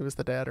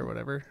the dad or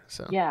whatever.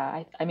 So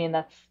I mean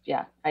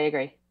I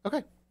agree.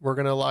 Okay, we're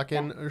gonna lock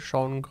in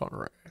Sean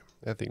Connery.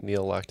 I think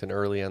Neal locked in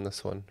early on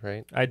this one,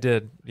 right? I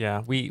did.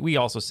 Yeah. We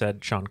also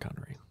said Sean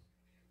Connery.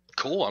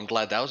 Cool. I'm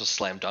glad that was a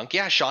slam dunk.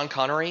 Yeah, Sean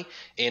Connery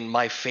in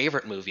my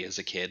favorite movie as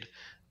a kid.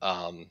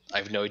 I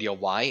have no idea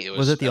why. It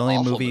was it the only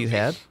movie you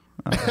had?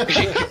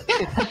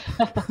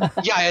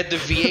 Yeah, I had the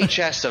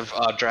VHS of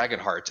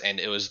Dragonheart, and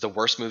it was the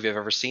worst movie I've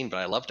ever seen, but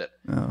I loved it.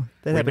 Oh,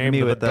 that happened to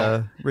me with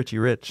Richie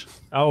Rich.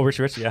 Oh,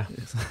 Richie Rich, yeah.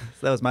 So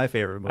that was my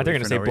favorite movie. I think you're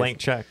going to say Blank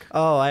Check.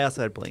 Oh, I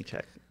also had Blank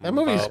Check. That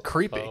movie's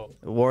creepy.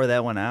 Wore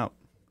that one out.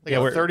 Like a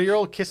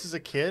 30-year-old kisses a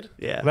kid?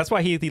 Yeah. That's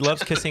why he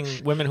loves kissing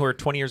women who are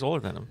 20 years older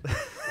than him.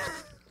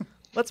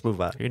 Let's move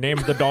on. He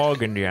named the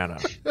dog Indiana.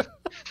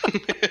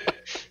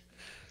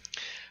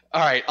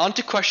 All right, on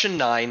to question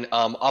 9.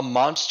 A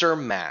monster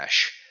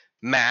mash.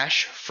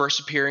 MASH, first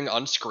appearing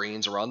on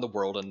screens around the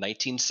world in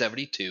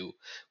 1972,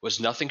 was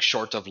nothing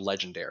short of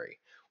legendary.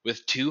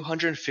 With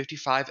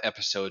 255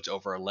 episodes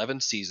over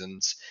 11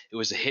 seasons, it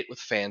was a hit with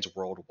fans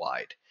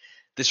worldwide.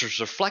 This was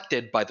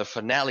reflected by the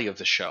finale of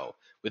the show,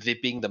 with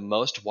it being the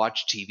most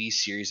watched TV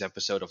series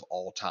episode of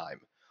all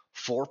time.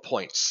 4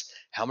 points.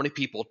 How many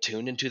people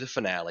tuned into the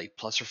finale,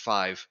 plus or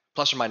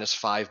minus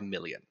 5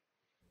 million?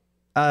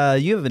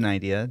 You have an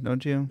idea,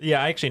 don't you?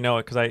 Yeah, I actually know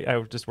it because I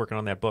was just working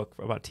on that book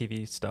about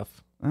TV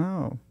stuff.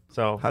 Oh.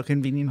 So How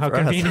convenient how for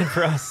us. convenient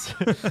for us.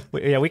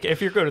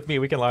 If you're good with me,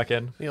 we can lock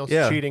in. Neil's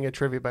Yeah. cheating at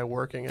trivia by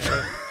working at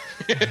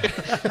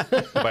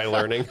it. By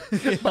learning.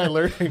 By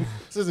learning.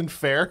 This isn't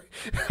fair.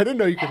 I didn't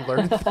know you could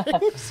learn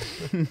things.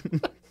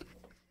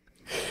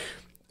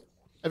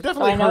 I've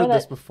definitely I know heard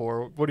this that-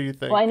 before. What do you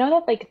think? Well, I know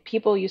that like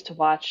people used to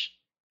watch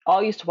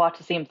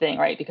the same thing,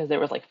 right? Because there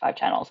was like 5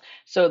 channels.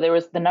 So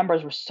the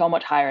numbers were so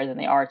much higher than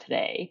they are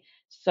today.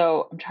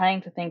 So I'm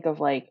trying to think of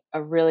like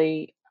a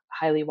really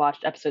highly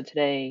watched episode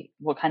today.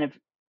 What kind of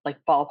like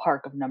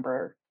ballpark of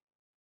number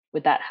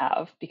would that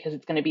have? Because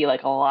it's going to be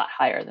like a lot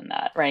higher than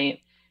that, right?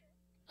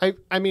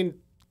 I mean,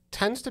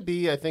 tends to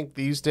be, I think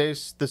these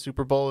days, the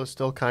Super Bowl is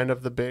still kind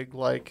of the big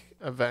like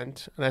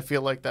event. And I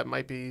feel like that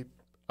might be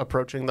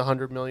approaching the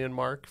 100 million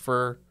mark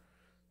for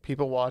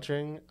people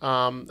watching.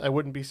 I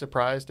wouldn't be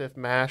surprised if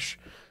MASH,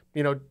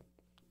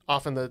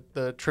 often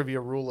the trivia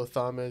rule of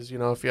thumb is,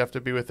 if you have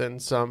to be within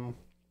some,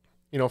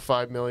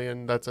 5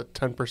 million, that's a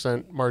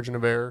 10% margin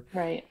of error.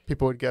 Right.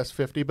 People would guess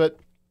 50, but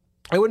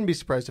I wouldn't be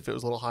surprised if it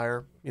was a little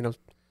higher,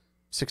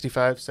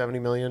 65, 70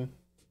 million,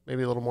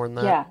 maybe a little more than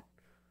that. Yeah.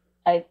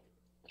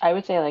 I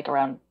would say like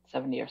around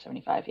 70 or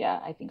 75.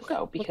 Yeah, I think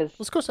so. Because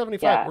Let's go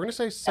 75. Yeah. We're going to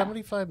say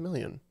 75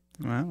 million.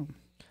 Wow.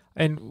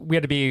 And we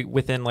had to be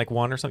within like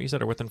 1 or something, you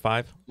said, or within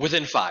 5?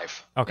 Within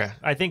 5. Okay.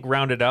 I think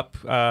rounded up,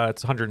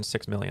 it's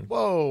 106 million.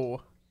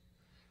 Whoa.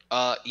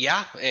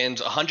 Yeah, and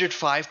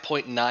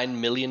 105.9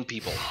 million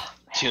people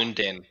tuned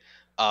in,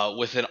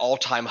 with an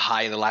all-time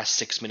high in the last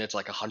 6 minutes,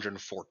 like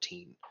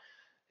 114.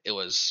 It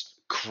was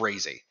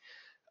crazy.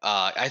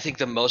 I think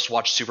the most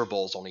watched Super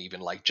Bowl is only even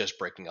like just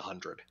breaking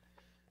 100.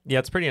 Yeah,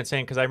 it's pretty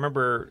insane because I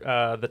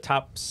remember the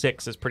top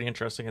 6 is pretty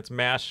interesting. It's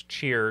MASH,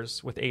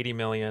 Cheers with 80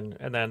 million,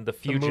 and then The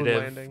moon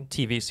Fugitive landing.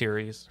 TV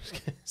series,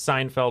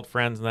 Seinfeld,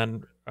 Friends, and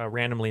then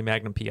randomly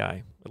Magnum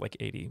PI with like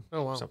 80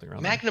 Oh, wow. or something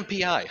around Magnum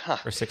PI, huh?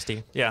 there. Or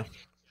 60. Yeah.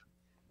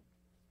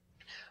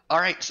 All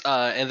right,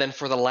 and then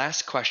for the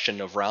last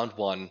question of round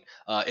 1,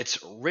 it's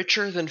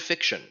richer than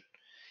fiction.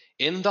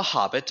 In The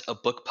Hobbit, a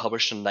book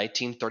published in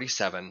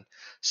 1937,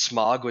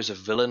 Smaug was a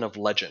villain of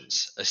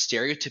legends, a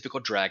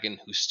stereotypical dragon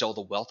who stole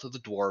the wealth of the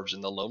dwarves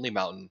in the Lonely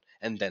Mountain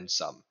and then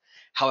some.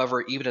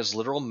 However, even his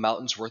literal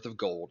mountain's worth of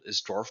gold is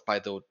dwarfed by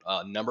the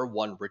number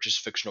 1 richest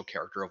fictional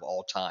character of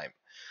all time.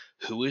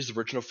 Who is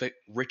the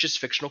richest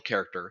fictional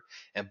character?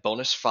 And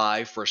bonus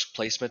 5 first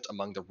placement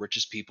among the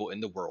richest people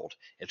in the world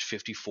at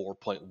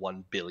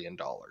 $54.1 billion.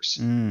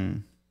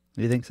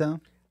 You think so?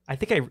 I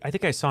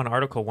think I saw an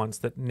article once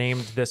that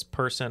named this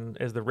person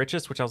as the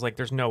richest, which I was like,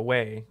 there's no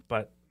way,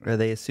 but Are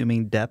they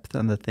assuming depth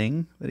on the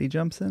thing that he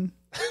jumps in?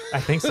 I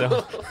think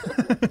so.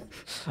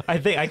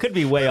 I could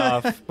be way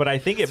off, but I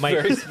think it might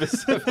Very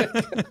specific.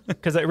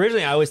 because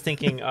originally I was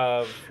thinking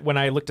of when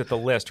I looked at the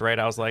list, right?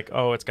 I was like,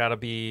 oh, it's got to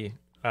be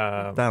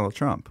Donald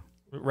Trump.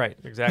 right,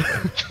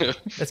 exactly.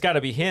 It's got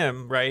to be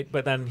him, right?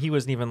 But then he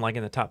wasn't even like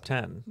in the top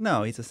 10.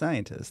 No, he's a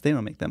scientist. They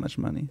don't make that much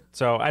money.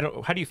 So I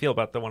don't. How do you feel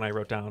about the one I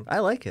wrote down? I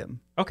like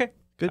him. Okay,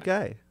 Good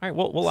guy. all right,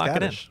 we'll lock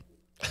it in.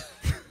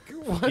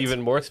 Scottish.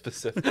 Even more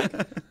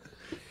specific.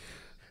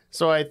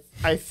 So I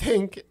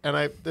think, and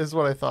this is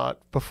what I thought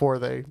before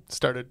they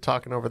started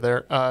talking over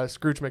there,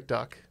 Scrooge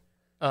McDuck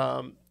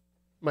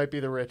might be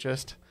the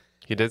richest.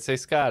 He did say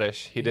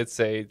Scottish. He did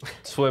say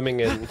swimming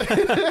in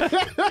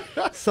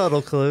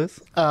Subtle clues.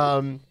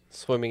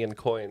 swimming in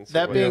coins. or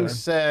That being whatever.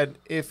 said,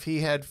 if he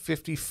had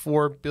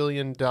 $54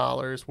 billion,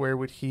 where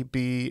would he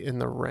be in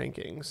the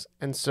rankings?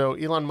 And so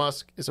Elon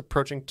Musk is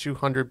approaching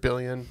 200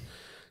 billion.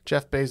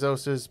 Jeff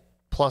Bezos is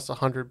plus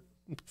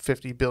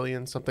 150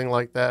 billion, something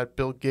like that.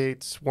 Bill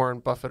Gates, Warren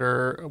Buffett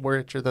are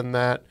richer than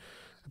that.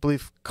 I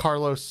believe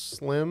Carlos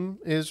Slim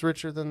is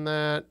richer than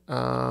that.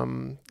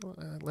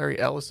 Larry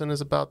Ellison is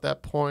about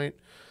that point.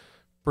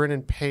 Brin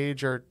and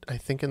Page are, I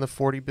think, in the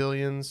 40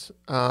 billions.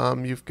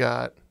 You've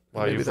got...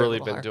 Wow, maybe you've they're a really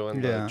little been higher.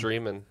 doing Yeah. the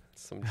dreaming.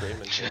 Some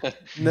dreaming. Here.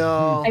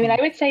 No. I mean, I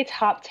would say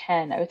top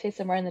 10. I would say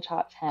somewhere in the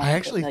top 10. I but,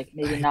 actually like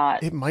maybe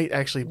not. It might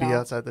actually be No.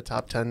 outside the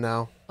top 10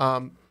 now.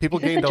 People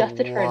Is this gained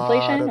adjusted a for lot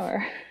inflation of,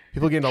 or?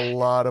 people gained a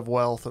lot of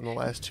wealth in the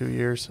last 2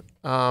 years.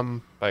 By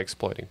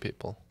exploiting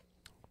people.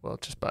 Well,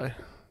 just by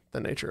the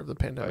nature of the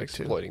By pandemic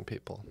too. exploiting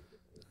people.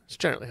 It's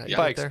generally how you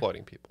By get there.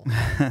 exploiting people.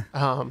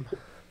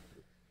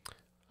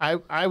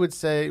 I would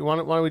say why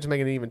don't we just make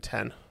it an even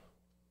 10?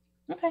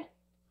 Okay.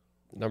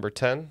 Number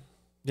 10.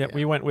 Yeah,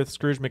 we went with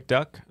Scrooge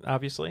McDuck,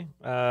 obviously.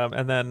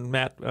 And then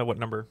Matt, what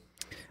number?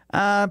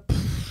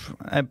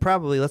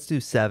 Probably let's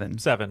do 7.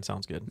 7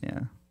 sounds good.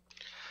 Yeah.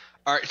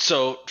 All right,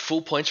 so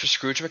full points for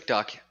Scrooge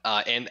McDuck,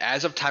 and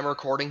as of time of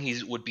recording,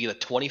 he would be the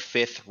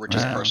 25th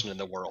richest person in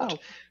the world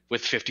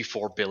with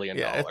 $54 billion.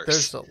 Yeah,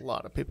 there's a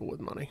lot of people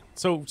with money.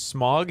 So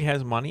Smog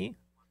has money?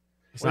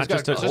 It's Well, not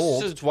he's got just a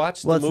gold. Just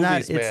watch Well, the it's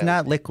movies, not. man. It's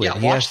not liquid. Yeah,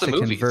 he watch has the to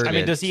movies. convert I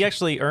mean, it. does he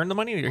actually earn the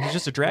money, or he's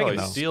just a dragon, he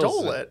though? steals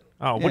Stole it. it.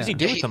 Oh, what does he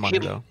do Yeah, with the money,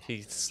 though? He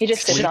just sits on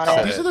sleeps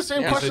it. These are the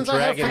same Yeah. questions He's a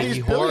I have for dragon. these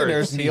He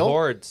billionaires, hoards. He Neil.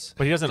 hoards.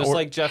 But he doesn't. Just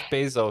like Jeff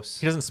Bezos.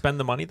 He doesn't spend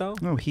the money, though?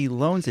 No, he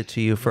loans it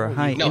to you for a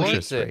high No, he-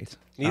 interest rate.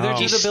 Neither Oh. do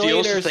He the steals the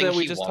billionaires things that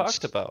we he just wants.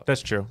 talked about.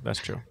 That's true. That's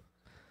true.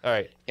 All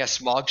right. Yeah,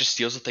 Smog just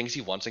steals the things he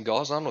wants and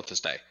goes on with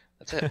his day.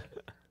 That's it.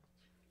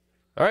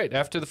 All right,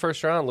 after the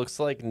first round, looks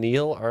like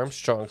Neil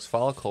Armstrong's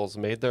follicles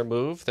made their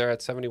move. They're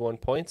at 71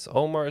 points.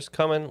 Omar's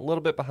coming a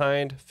little bit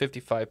behind,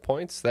 55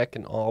 points. That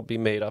can all be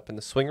made up in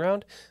the swing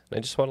round. And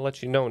I just want to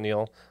let you know,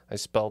 Neil, I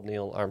spelled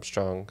Neil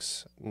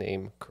Armstrong's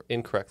name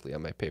incorrectly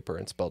on my paper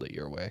and spelled it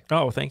your way.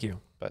 Oh, thank you.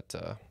 But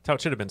That's how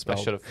it should have been I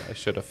spelled.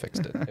 should have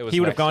fixed it. It was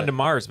He would an have gone to accident.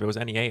 Mars if it was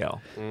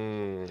NEAL.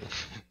 All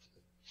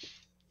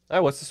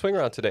right, what's the swing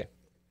round today?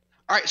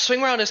 All right,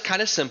 swing round is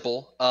kind of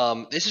simple.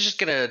 This is just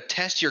going to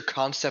test your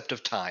concept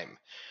of time.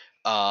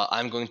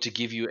 I'm going to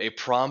give you a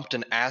prompt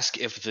and ask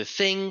if the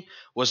thing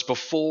was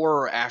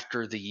before or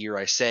after the year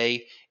I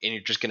say, and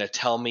you're just going to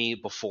tell me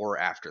before or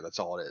after. That's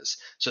all it is.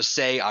 So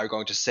say I'm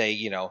going to say,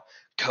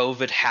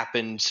 COVID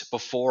happened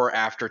before or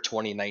after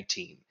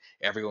 2019.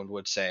 Everyone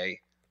would say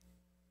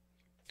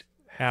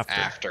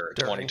after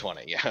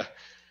 2020. Yeah,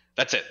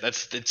 that's it.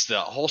 It's the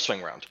whole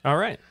swing round. All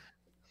right.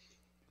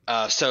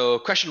 So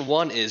question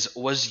 1 is,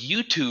 was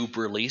YouTube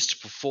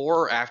released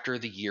before or after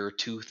the year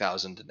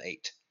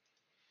 2008?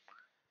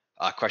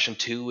 Question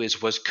 2 is,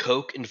 was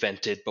Coke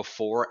invented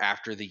before or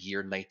after the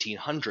year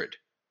 1900?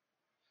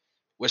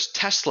 Was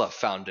Tesla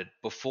founded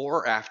before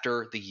or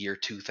after the year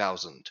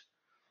 2000?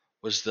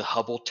 Was the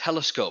Hubble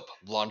telescope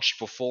launched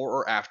before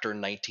or after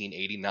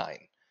 1989?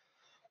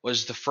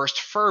 Was the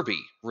first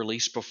Furby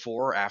released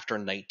before or after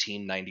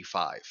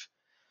 1995?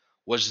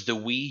 Was the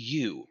Wii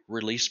U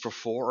released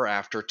before or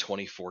after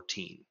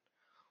 2014?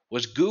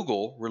 Was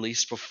Google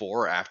released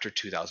before or after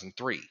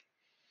 2003?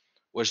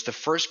 Was the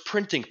first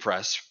printing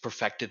press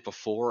perfected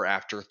before or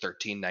after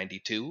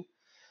 1392?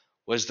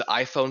 Was the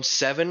iPhone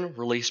 7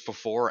 released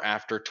before or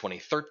after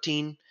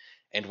 2013?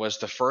 And was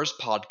the first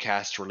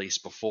podcast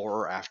released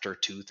before or after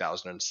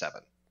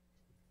 2007?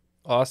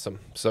 Awesome.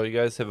 So you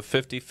guys have a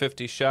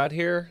 50-50 shot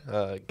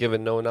here.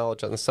 Given no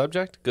knowledge on the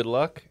subject, good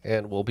luck,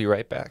 and we'll be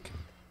right back.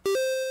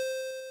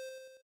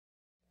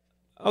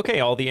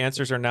 Okay, all the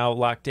answers are now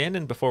locked in,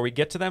 and before we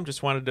get to them,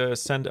 just wanted to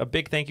send a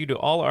big thank you to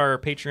all our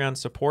Patreon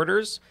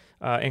supporters,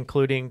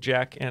 including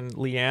Jack and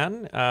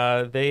Leann.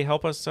 They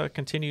help us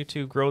continue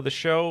to grow the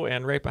show,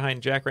 and right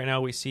behind Jack right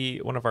now we see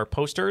one of our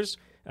posters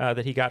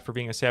that he got for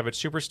being a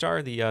Savage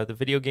Superstar, the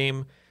video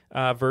game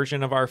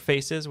version of our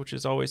faces, which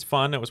is always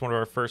fun. It was one of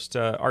our first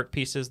art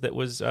pieces that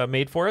was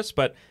made for us,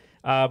 but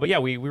yeah,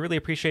 we really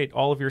appreciate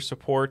all of your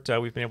support.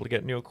 We've been able to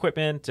get new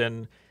equipment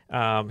and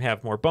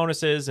have more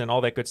bonuses and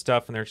all that good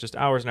stuff, and there's just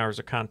hours and hours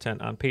of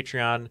content on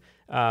Patreon.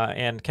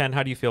 And Ken,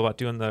 how do you feel about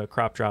doing the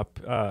crop drop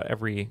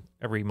every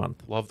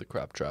month? Love the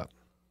crop drop.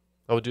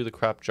 I would do the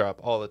crop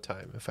drop all the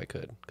time if I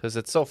could, because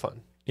it's so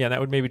fun. Yeah, that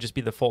would maybe just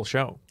be the full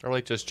show. I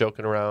like just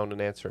joking around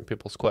and answering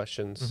people's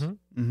questions.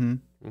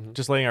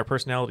 Just letting our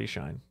personality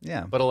shine.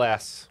 Yeah. But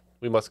alas,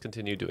 we must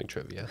continue doing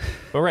trivia.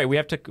 But right, we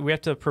have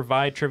to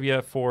provide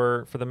trivia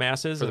for the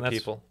masses For and the that's,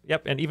 people.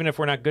 Yep, and even if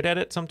we're not good at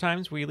it,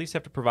 sometimes we at least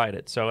have to provide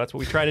it. So that's what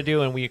we try to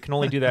do, and we can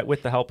only do that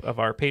with the help of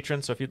our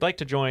patrons. So if you'd like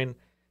to join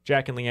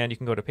Jack and Leann, you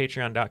can go to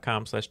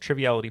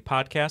patreon.com/Triviality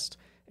Podcast,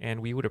 and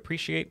we would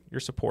appreciate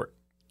your support.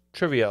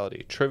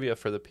 Triviality, trivia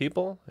for the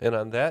people. And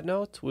on that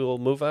note, we will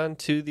move on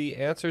to the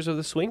answers of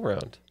the swing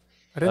round.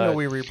 I didn't know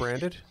we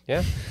rebranded.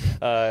 Yeah.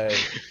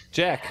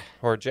 Jack,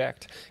 or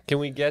Jacked, can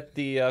we get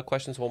the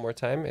questions one more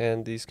time,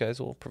 and these guys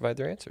will provide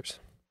their answers?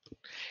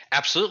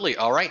 Absolutely.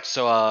 All right.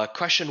 So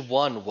question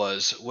 1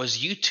 was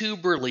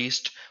YouTube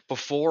released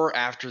before or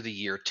after the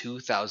year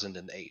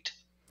 2008?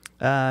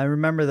 I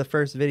remember the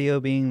first video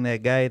being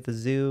that guy at the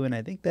zoo, and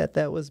I think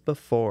that was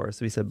before.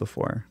 So we said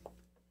before.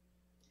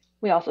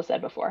 We also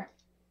said before.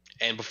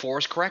 And before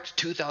is correct,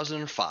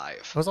 2005.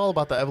 It was all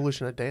about the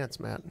evolution of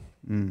dance, Matt.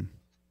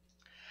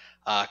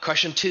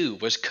 Question 2,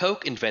 was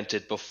Coke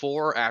invented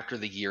before or after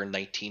the year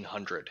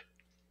 1900?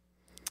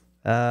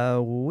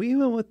 We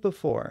went with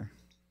before.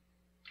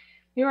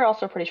 We were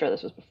also pretty sure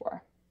this was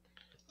before.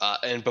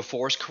 And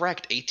before is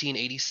correct,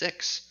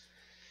 1886.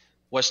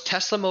 Was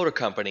Tesla Motor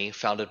Company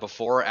founded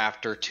before or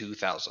after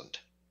 2000?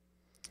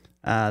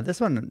 This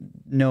one,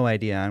 no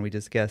idea on. We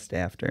just guessed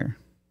after.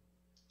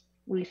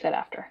 We said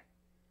after.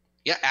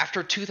 Yeah,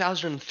 after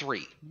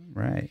 2003.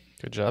 Right.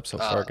 Good job so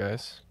far,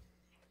 guys.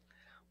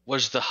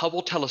 Was the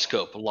Hubble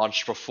telescope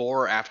launched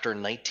before or after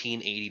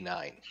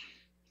 1989?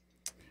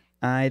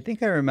 I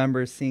think I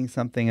remember seeing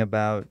something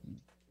about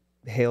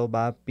Hale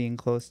Bop being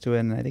close to it,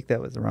 and I think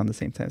that was around the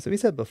same time. So we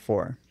said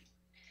before.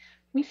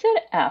 We said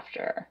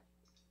after.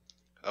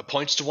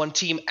 Points to one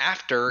team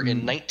after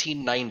in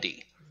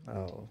 1990.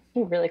 Oh.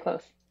 Ooh, really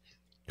close.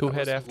 Who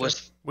had after?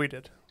 We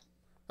did.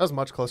 That was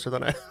much closer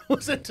than I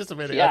was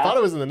anticipating. I Yeah. thought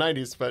it was in the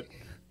 90s, but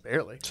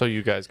barely. So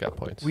you guys got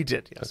points. We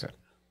did, yes. Okay.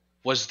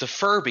 Was the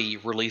Furby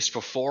released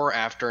before or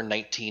after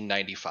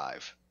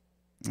 1995?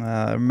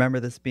 Remember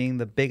this being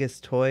the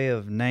biggest toy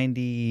of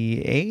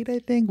 98, I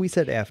think? We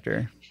said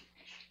after.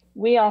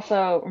 We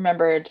also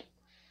remembered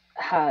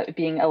it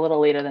being a little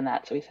later than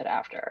that, so we said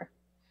after.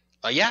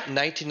 Yeah,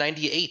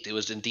 1998. It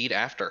was indeed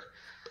after.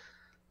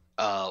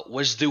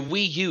 Was the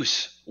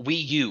Wii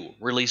U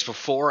released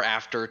before or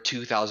after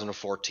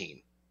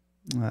 2014?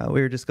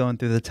 We were just going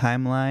through the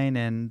timeline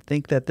and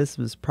think that this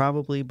was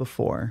probably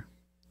before.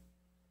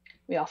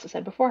 We also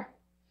said before.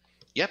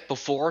 Yep,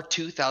 before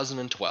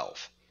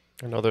 2012.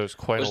 I know there's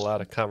quite a lot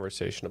of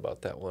conversation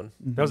about that one.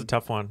 That was a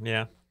tough one.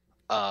 Yeah.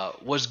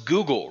 Was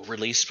Google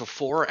released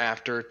before or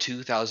after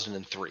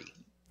 2003?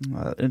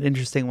 An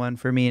interesting one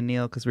for me and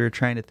Neal, because we were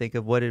trying to think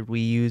of what did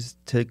we use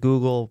to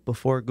Google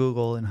before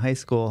Google in high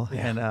school.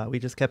 Yeah. And we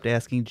just kept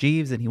asking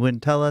Jeeves, and he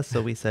wouldn't tell us,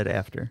 so we said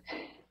after.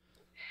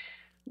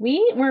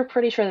 We were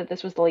pretty sure that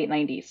this was the late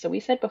 90s, so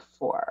we said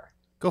before.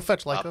 Go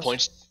fetch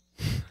Lycos.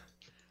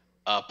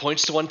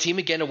 Points to one team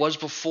again. It was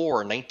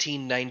before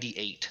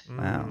 1998.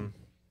 Wow.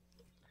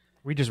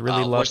 We just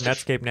really love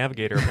Netscape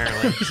Navigator,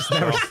 apparently.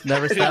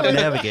 Never stop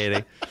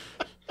navigating.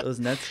 Those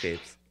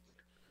Netscapes.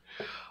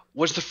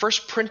 Was the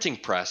first printing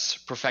press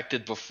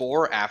perfected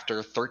before or after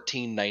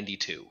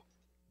 1392?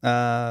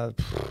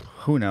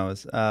 Who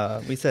knows?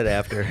 We said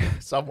after.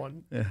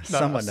 Someone. Yeah, Not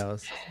someone us.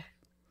 knows.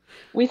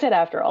 We said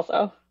after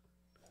also.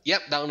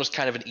 Yep, that one was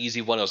kind of an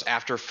easy one. It was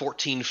after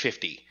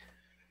 1450.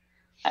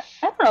 I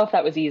don't know if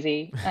that was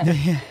easy.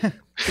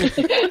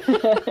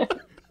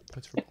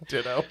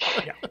 Ditto.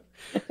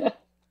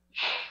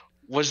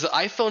 Was the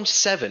iPhone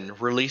 7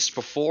 released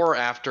before or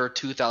after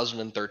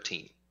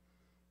 2013?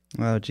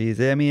 Oh, geez.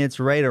 I mean,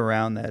 it's right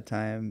around that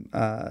time.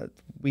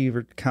 We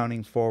were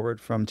counting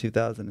forward from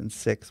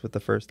 2006 with the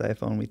first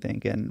iPhone, we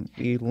think, and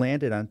we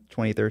landed on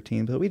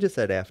 2013, but we just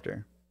said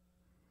after.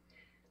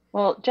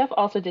 Well, Jeff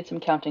also did some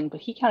counting,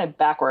 but he counted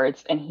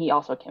backwards, and he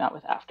also came out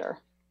with after.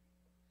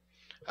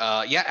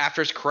 Yeah,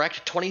 after is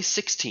correct.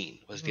 2016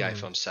 was the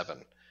iPhone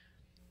 7.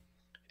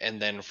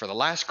 And then for the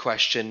last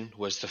question,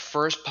 was the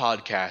first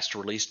podcast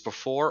released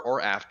before or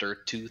after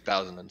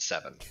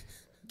 2007?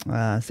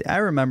 See, I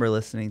remember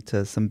listening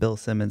to some Bill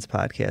Simmons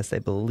podcast, I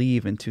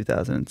believe, in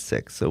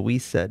 2006, so we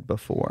said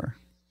before.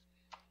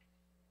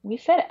 We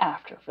said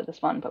after for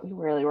this one, but we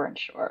really weren't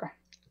sure.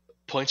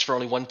 Points for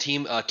only one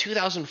team.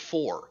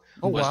 2004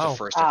 was wow. the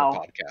first ever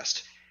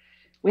podcast.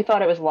 We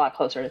thought it was a lot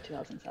closer to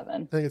 2007. I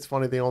think it's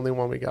funny the only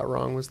one we got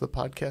wrong was the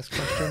podcast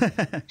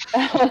question.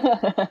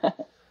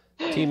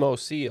 Team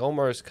OC,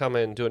 Omar's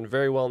coming, doing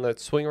very well in that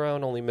swing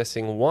round, only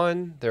missing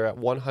one. They're at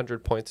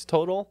 100 points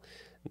total.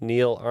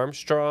 Neil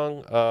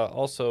Armstrong,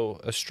 also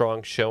a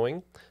strong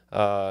showing.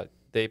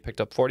 They picked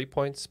up 40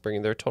 points,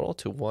 bringing their total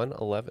to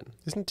 111.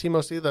 Isn't Team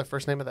OC the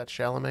first name of that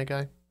Chalamet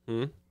guy?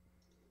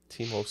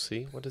 Team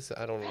OC? What is that?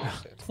 I don't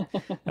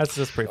understand. That's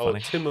just pretty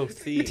funny.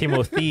 Timothy.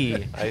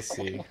 Timothy. I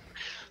see.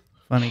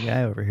 Funny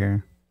guy over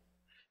here.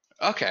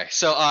 Okay,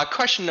 so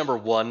question number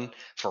one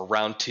for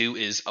round two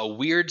is a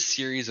weird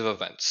series of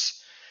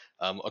events.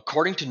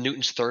 According to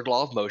Newton's third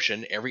law of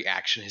motion, every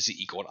action has an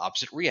equal and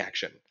opposite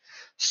reaction.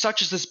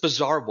 Such as this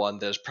bizarre one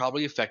that has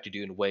probably affected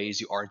you in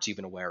ways you aren't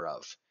even aware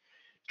of.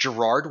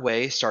 Gerard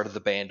Way started the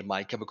band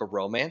My Chemical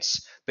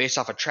Romance based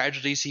off of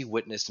tragedies he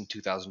witnessed in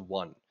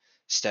 2001.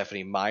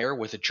 Stephanie Meyer,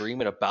 with a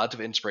dream and a bout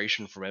of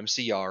inspiration from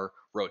MCR,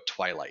 wrote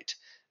Twilight.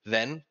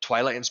 Then,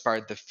 Twilight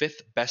inspired the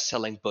fifth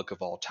best-selling book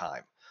of all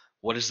time.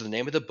 What is the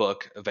name of the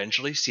book,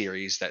 eventually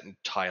series, that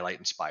Twilight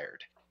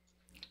inspired?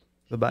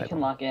 The You Bible. can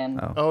lock in.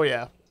 Oh,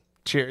 yeah.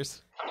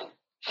 Cheers.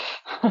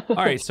 All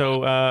right,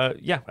 so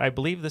yeah, I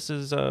believe this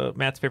is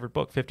Matt's favorite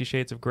book, 50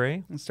 Shades of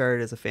Grey. It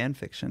started as a fan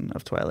fiction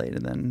of Twilight,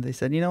 and then they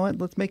said, you know what,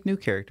 let's make new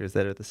characters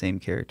that are the same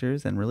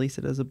characters and release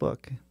it as a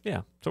book.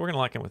 Yeah, so we're going to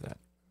lock in with that.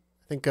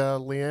 I think,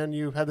 Leann,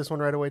 you had this one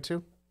right away,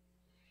 too?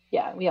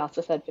 Yeah, we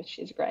also said 50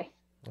 Shades of Grey.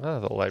 Ah,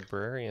 the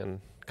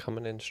librarian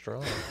coming in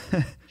strong.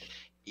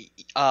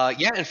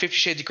 Yeah, and 50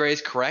 Shades of Grey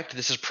is correct.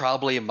 This is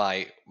probably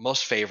my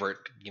most favorite,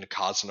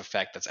 cause and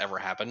effect that's ever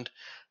happened.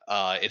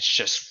 It's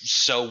just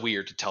so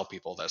weird to tell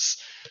people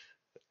this.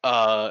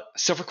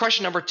 So for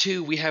question number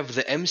two, we have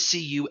the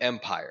MCU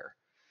Empire.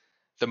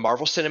 The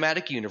Marvel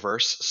Cinematic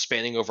Universe,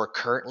 spanning over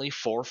currently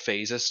 4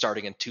 phases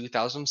starting in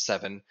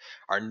 2007,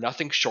 are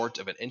nothing short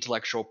of an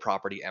intellectual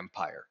property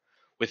empire.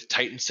 With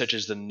titans such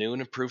as the new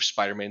and improved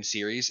Spider-Man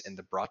series and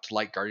the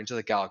brought-to-light Guardians of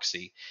the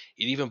Galaxy,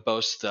 it even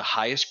boasts the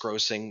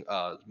highest-grossing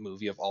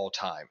movie of all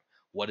time.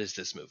 What is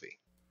this movie?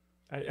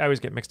 I always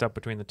get mixed up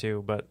between the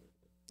two, but...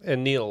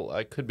 And Neil,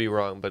 I could be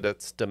wrong, but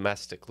it's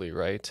domestically,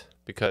 right?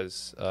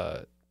 Because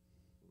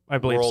I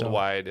believe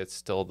worldwide, it's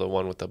still the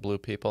one with the blue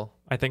people.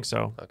 I think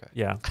so. Okay.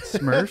 Yeah.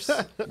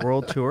 Smurfs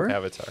World Tour?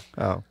 Avatar.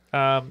 Oh.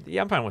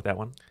 Yeah, I'm fine with that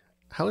one.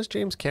 How is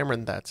James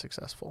Cameron that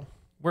successful?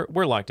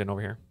 We're locked in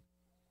over here.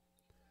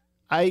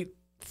 I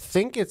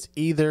think it's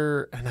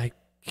either, and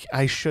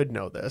I should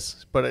know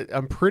this, but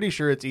I'm pretty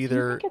sure it's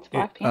either think it's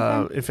Black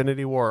Panther?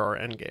 Infinity War or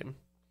Endgame,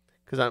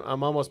 because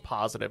I'm almost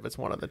positive it's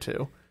one of the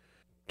two.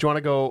 Do you want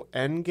to go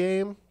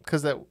Endgame?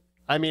 Because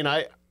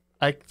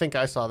I think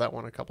I saw that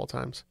one a couple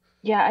times.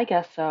 Yeah, I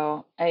guess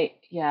so. It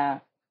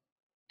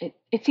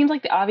seems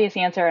like the obvious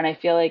answer, and I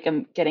feel like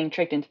I'm getting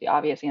tricked into the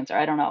obvious answer.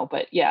 I don't know,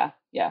 but yeah.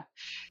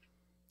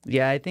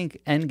 Yeah, I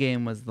think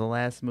Endgame was the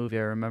last movie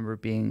I remember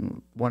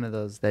being one of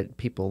those that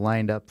people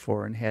lined up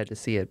for and had to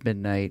see at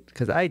midnight,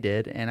 because I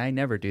did, and I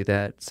never do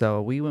that.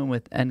 So we went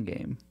with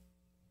Endgame.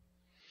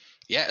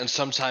 Yeah, and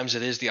sometimes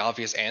it is the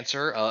obvious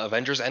answer.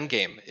 Avengers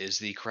Endgame is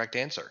the correct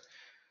answer.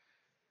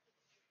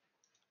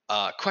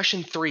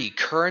 Question 3,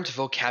 current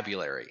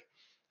vocabulary.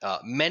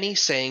 Many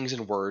sayings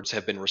and words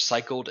have been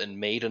recycled and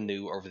made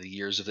anew over the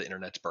years of the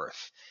internet's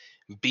birth.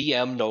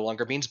 BM no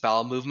longer means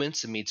bowel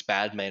movements, it means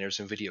bad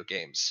manners in video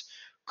games.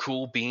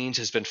 Cool beans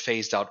has been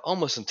phased out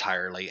almost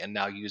entirely and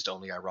now used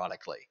only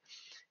ironically.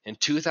 In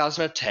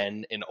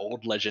 2010, an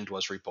old legend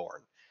was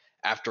reborn.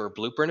 After a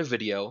blooper in a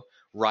video,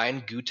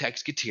 Ryan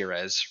Gutex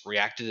Gutierrez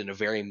reacted in a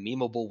very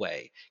memeable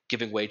way,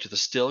 giving way to the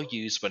still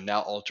used but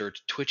now altered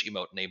Twitch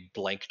emote named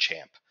Blank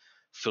Champ.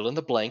 Fill in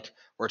the blank,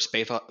 or it's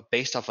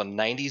based off a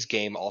 90s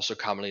game also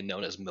commonly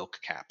known as Milk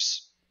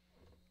Caps.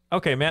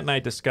 Okay, Matt and I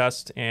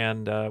discussed,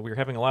 and we were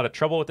having a lot of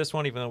trouble with this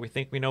one, even though we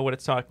think we know what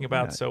it's talking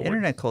about. Yeah, So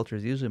internet culture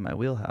is usually my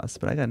wheelhouse,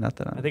 but I got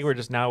nothing on I think we're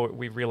just now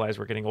we realize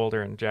we're getting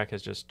older, and Jack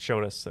has just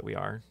showed us that we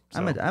are.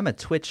 So. I'm a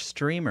Twitch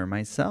streamer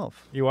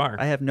myself. You are.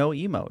 I have no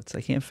emotes.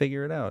 I can't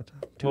figure it out.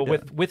 Well,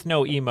 with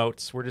no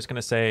emotes, we're just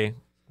gonna say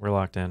we're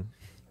locked in.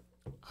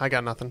 I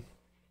got nothing.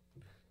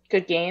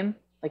 Good game,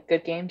 like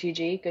good game.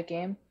 GG, good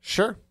game.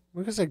 Sure,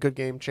 we can say good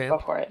game, Go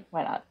champ. for it.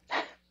 Why not?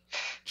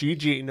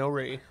 GG, no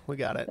re. We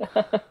got it.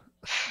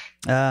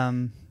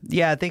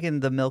 Yeah, thinking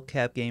the milk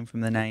cap game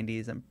from the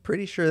 90s. I'm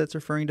pretty sure that's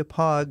referring to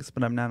Pogs,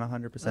 but I'm not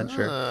 100%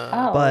 sure.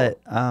 Oh.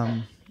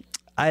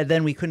 But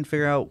then we couldn't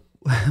figure out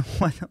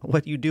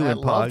what you do I in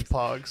loved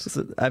Pogs. Pogs.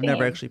 So I've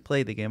never Dang. actually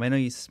played the game. I know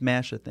you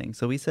smash a thing,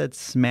 so we said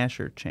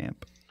Smasher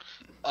Champ.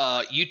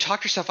 You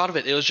talked yourself out of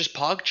it. It was just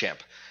Pog Champ.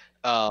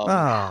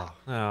 Oh,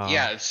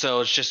 Yeah,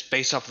 so it's just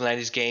based off the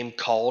 90s game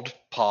called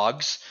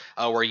Pogs,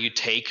 where you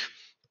take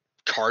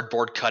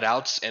cardboard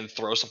cutouts and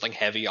throw something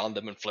heavy on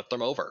them and flip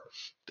them over.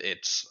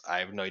 I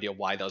have no idea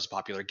why that was a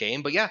popular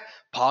game, but yeah,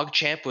 Pog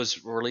Champ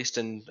was released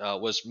and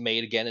was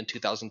made again in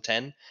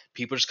 2010.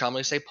 People just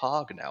commonly say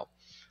Pog now.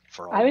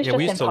 I was Yeah, just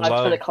we in used to Pogs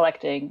for the love-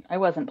 collecting. I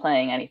wasn't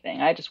playing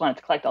anything. I just wanted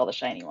to collect all the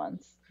shiny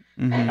ones.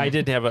 I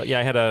did have I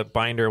had a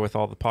binder with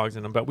all the Pogs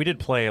in them, but we did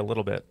play a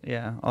little bit.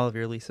 yeah, all of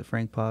your Lisa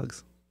Frank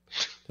Pogs.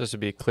 Just to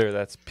be clear,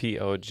 that's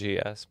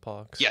Pogs,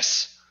 Pogs.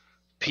 Yes,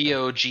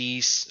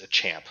 Pog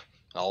Champ,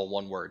 all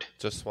one word.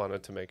 Just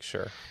wanted to make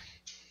sure.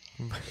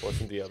 It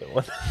wasn't the other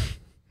one.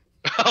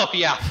 Oh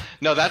yeah,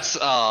 no, that's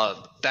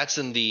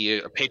in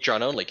the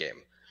Patreon only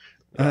game.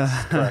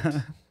 Correct.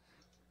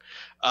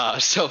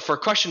 So for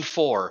question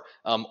 4,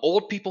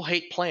 old people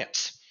hate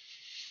plants.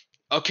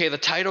 Okay, the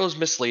title is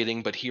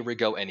misleading, but here we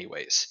go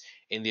anyways.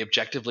 In the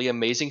objectively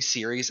amazing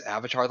series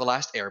Avatar: The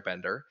Last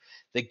Airbender,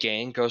 the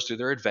gang goes through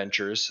their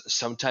adventures,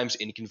 sometimes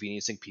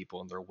inconveniencing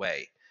people in their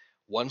way.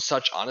 One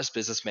such honest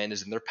businessman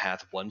is in their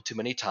path one too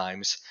many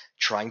times,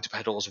 trying to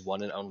peddle his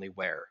one and only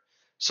wares.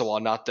 So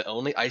while not the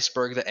only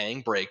iceberg that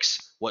Aang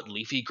breaks, what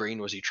leafy green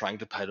was he trying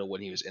to peddle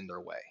when he was in their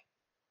way?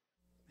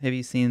 Have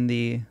you seen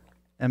the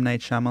M.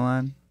 Night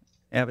Shyamalan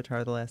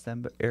Avatar: The Last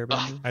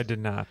Airbender? I did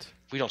not.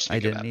 We don't speak I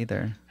of didn't that.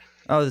 either.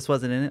 Oh, this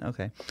wasn't in it?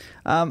 Okay.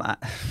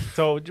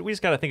 So we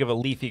just got to think of a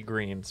leafy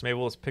green. So maybe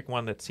we'll just pick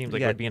one that seems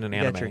like it would be in an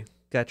anime.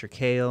 Got your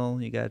kale.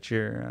 You got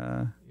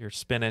your Your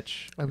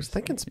spinach. I was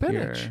thinking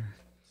spinach.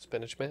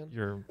 Spinach Man?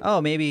 Your Oh,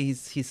 maybe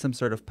he's some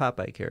sort of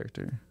Popeye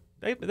character.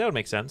 that would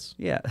make sense.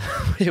 Yeah,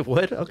 it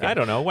would. Okay, I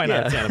don't know. Why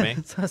not? It's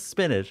anime. So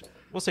spinach.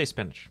 We'll say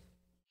spinach.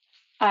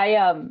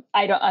 I'm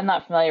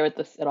not familiar with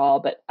this at all,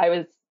 but I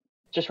was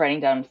just writing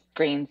down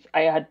greens.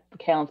 I had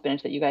kale and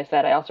spinach that you guys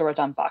said. I also wrote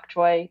down bok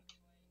choy.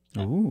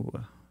 Ooh.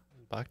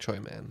 Bok Choy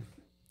Man.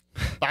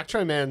 Bok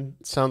Choy Man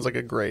sounds like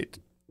a great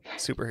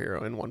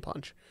superhero in One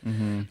Punch.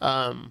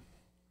 Mm-hmm.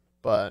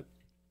 But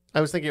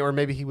I was thinking, or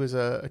maybe he was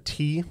a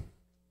tea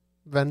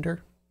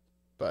vendor.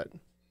 But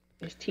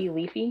Is tea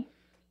leafy?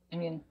 I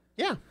mean,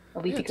 yeah, a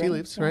leafy Yeah, tea green?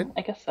 leaves, Yeah, right?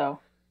 I guess so.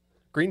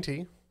 green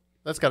tea.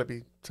 That's got to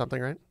be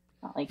something, right?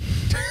 Not like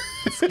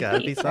It's got to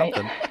be Right.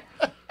 something.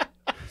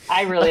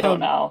 I really don't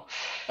know.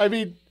 I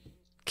mean,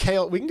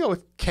 kale. We can go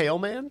with Kale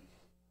Man.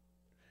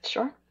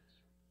 Sure.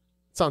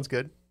 Sounds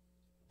good.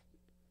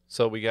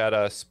 So we got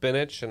a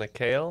spinach and a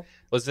kale.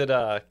 Was it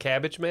a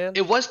Cabbage Man?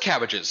 It was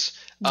cabbages.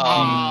 So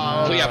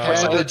Oh, yeah,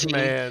 person of the Cabbage team.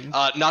 Man.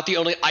 Not the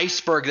only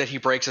iceberg that he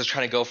breaks is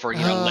trying to go for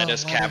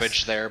lettuce,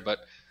 cabbage there, but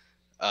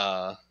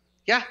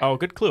yeah. Oh,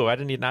 good clue. I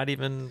didn't not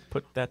even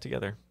put that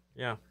together.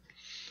 Yeah.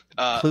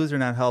 Clues are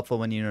not helpful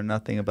when you know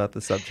nothing about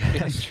the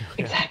subject.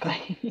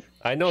 Exactly.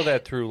 I know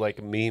that through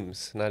like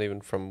memes, not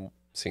even from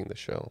seeing the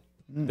show.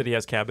 That he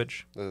has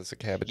cabbage. That's a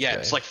cabbage Yeah,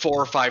 guy. it's like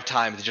 4 or 5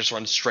 times. He just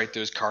runs straight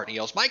through his cart and he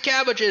yells, "My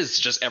cabbages!"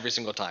 just every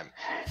single time.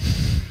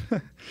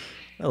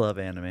 I love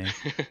anime.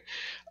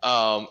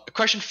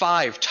 Question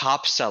 5,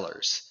 top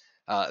sellers.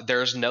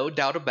 There's no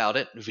doubt about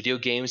it, video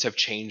games have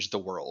changed the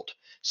world,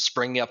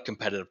 springing up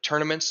competitive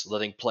tournaments,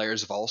 letting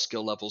players of all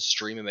skill levels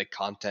stream and make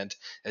content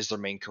as their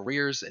main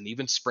careers, and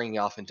even springing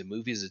off into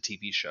movies and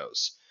TV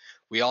shows.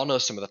 We all know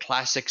some of the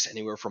classics,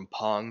 anywhere from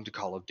Pong to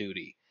Call of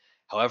Duty.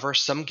 However,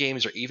 some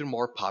games are even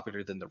more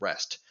popular than the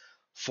rest.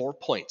 4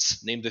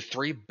 points. Name the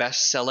 3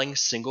 best-selling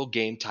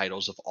single-game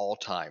titles of all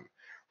time,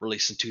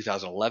 released in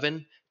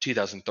 2011,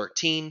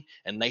 2013,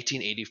 and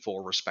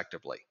 1984,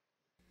 respectively.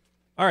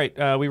 All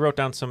right, we wrote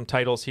down some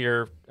titles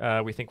here.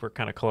 We think we're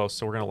kind of close,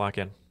 so we're going to lock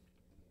in.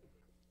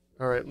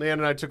 All right, Leann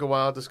and I took a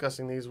while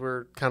discussing these.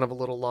 We're kind of a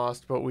little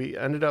lost, but we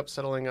ended up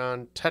settling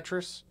on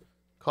Tetris,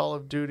 Call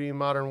of Duty,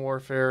 Modern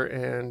Warfare,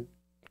 and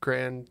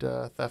Grand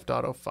Theft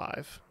Auto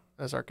 5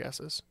 as our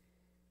guesses.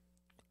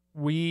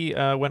 We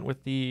went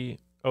with the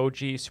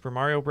OG Super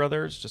Mario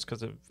Brothers just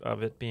because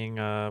of it being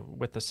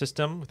with the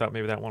system. We thought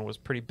maybe that one was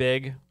pretty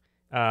big.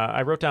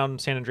 I wrote down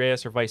San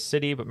Andreas or Vice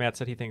City, but Matt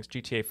said he thinks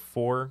GTA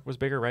 4 was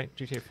bigger, right?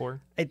 GTA 4?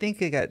 I think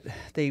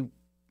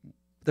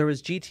there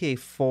was GTA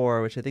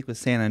 4, which I think was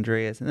San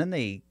Andreas, and then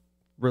they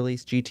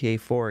released GTA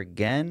 4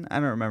 again. I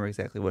don't remember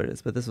exactly what it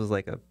is, but this was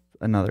like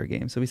another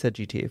game. So we said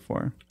GTA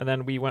 4. And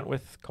then we went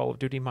with Call of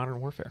Duty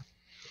Modern Warfare.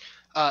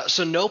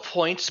 So no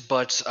points,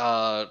 but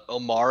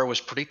Omar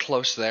was pretty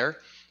close there.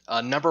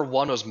 Number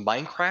 1 was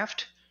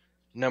Minecraft.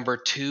 Number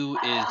 2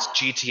 is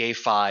GTA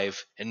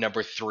 5, and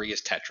number 3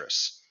 is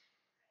Tetris.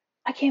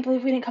 I can't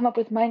believe we didn't come up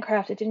with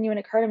Minecraft. It didn't even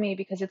occur to me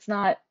because it's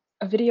not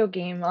a video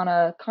game on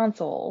a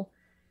console.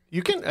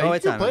 You can.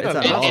 It's on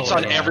It's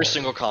on every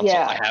single console.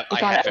 Yeah, I have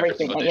every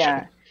everything. single Yeah,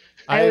 edition.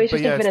 I always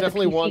just yeah, think of it's it as a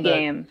definitely one PC that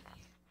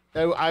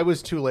game. I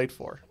was too late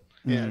for.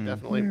 Yeah,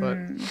 definitely. But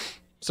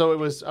so it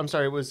was. I'm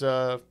sorry. It was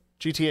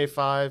GTA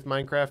 5,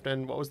 Minecraft,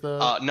 and what was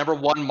the Number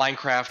 1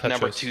 Minecraft, Tetris.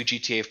 number 2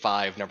 GTA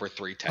 5, number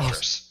 3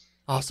 Tetris.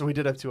 Oh, so we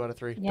did have 2 out of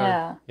 3. Darn.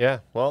 Yeah. Yeah,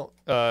 well,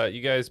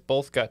 you guys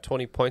both got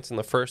 20 points in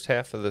the first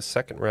half of the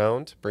second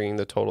round, bringing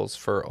the totals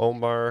for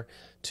Omar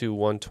to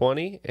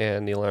 120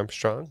 and Neil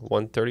Armstrong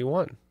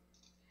 131.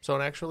 So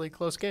an actually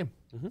close game.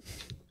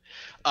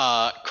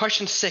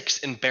 Question 6,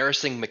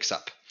 embarrassing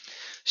mix-up.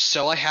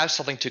 So I have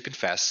something to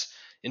confess.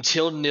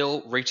 Until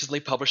Neil recently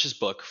published his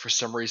book, for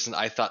some reason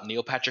I thought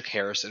Neil Patrick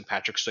Harris and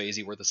Patrick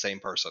Swayze were the same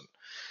person.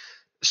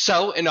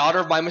 So, in honor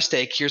of my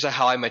mistake, here's a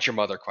How I Met Your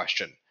Mother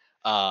question.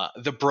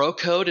 The bro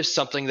code is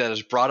something that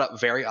is brought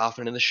up very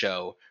often in the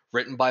show,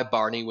 written by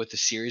Barney with a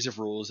series of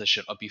rules that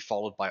should be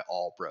followed by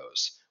all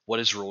bros. What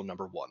is rule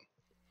number 1?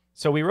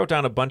 So we wrote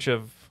down a bunch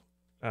of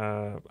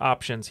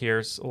options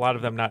here. A lot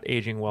of them not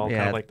aging well,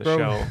 kind of like the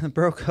show.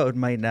 Bro code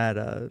might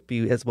not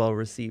be as well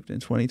received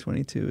in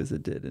 2022 as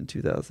it did in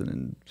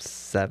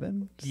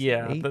 2007.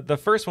 Yeah, the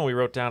first one we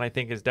wrote down I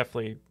think is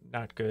definitely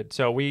not good.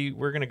 So we're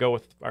going to go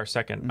with our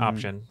second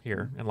option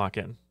here and lock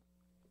in.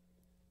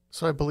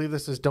 So I believe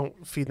this is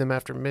Don't Feed Them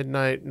After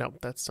Midnight. No,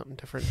 that's something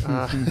different.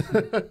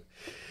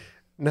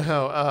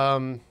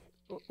 No.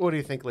 What do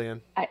you think,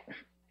 Leann?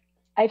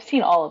 I've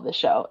seen all of the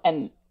show,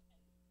 and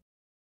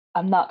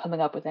I'm not coming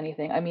up with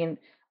anything. I mean,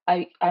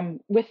 I'm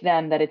with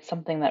them that it's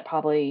something that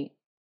probably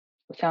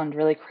sound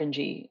really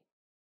cringy.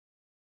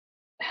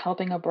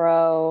 Helping a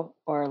bro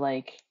or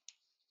like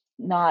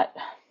not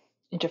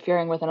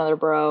interfering with another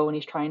bro when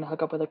he's trying to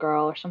hook up with a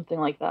girl or something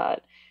like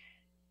that.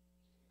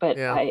 But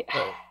Yeah.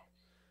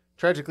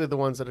 Tragically, the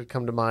ones that had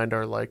come to mind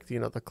are like,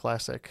 the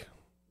classic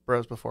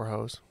bros before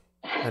hoes.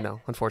 I know.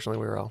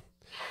 Unfortunately, we were all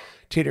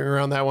teetering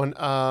around that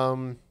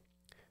one,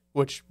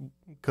 which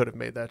could have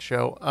made that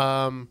show.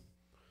 I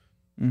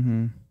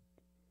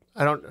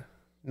don't.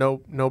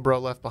 No bro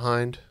left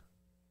behind.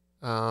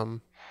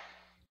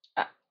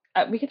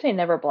 We could say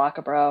never block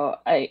a bro.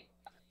 I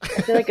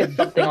feel like it's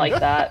something like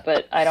that,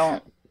 but I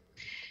don't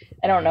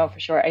know for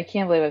sure. I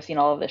can't believe I've seen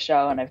all of this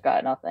show and I've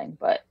got nothing.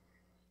 But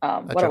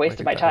what a waste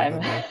of my time.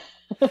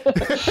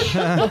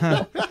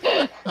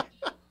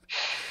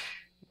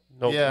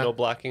 No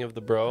blocking of the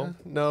bro.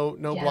 No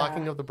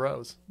blocking of the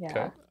bros. Yeah.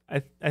 Okay.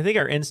 I think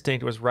our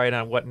instinct was right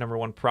on what number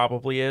 1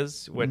 probably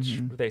is, which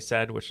they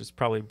said, which is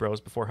probably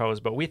bros before hoes.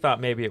 But we thought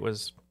maybe it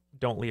was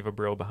don't leave a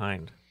bro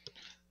behind.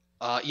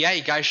 Yeah,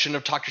 you guys shouldn't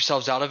have talked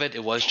yourselves out of it.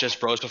 It was just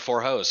bros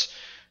before hoes.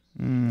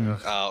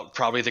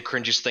 Probably the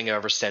cringiest thing I've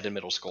ever said in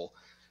middle school.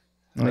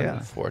 Yeah.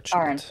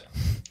 Unfortunate.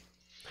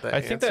 The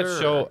I think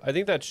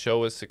that show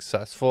was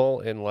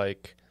successful in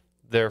like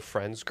their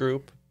friends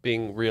group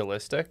being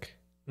realistic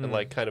and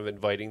like kind of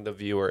inviting the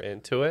viewer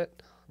into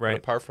it. Right. And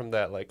apart from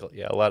that, like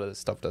a lot of this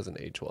stuff doesn't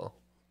age well.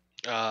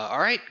 All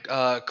right.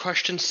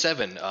 Question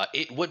 7.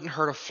 It wouldn't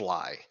hurt a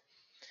fly.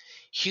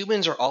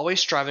 Humans are always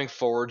striving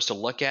forwards to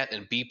look at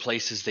and be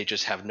places they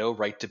just have no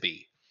right to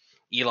be.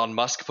 Elon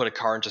Musk put a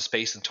car into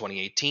space in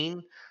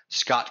 2018.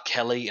 Scott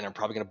Kelly, and I'm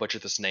probably going to butcher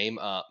this name,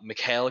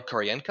 Mikhail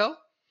Koryenko,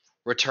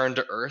 returned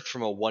to Earth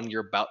from a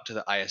 1-year bout to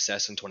the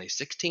ISS in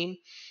 2016.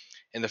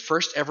 And the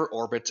first ever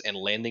orbit and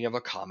landing of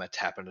a comet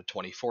happened in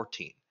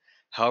 2014.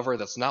 However,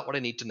 that's not what I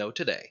need to know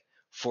today.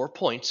 4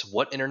 points.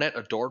 What internet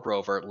adored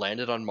rover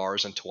landed on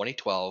Mars in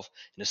 2012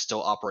 and is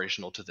still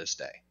operational to this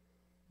day?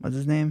 What's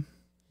his name?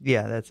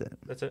 Yeah, that's it.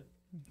 That's it.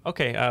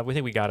 Okay, we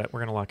think we got it.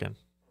 We're gonna lock in.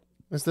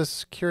 Is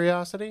this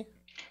Curiosity?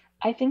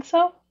 I think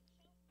so.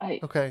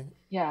 Okay.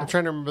 Yeah. I'm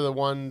trying to remember the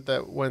one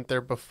that went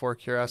there before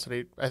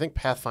Curiosity. I think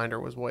Pathfinder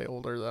was way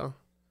older though.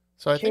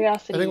 So I think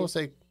we'll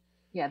say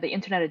Yeah, the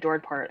internet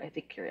adored part. I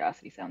think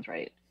Curiosity sounds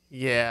right.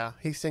 yeah.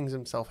 He sings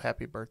himself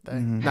happy birthday.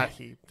 Not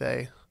he,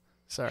 they.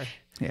 Sorry.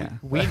 Yeah.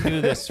 We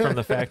knew this from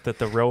the fact that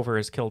the rover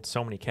has killed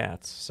so many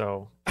cats.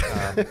 So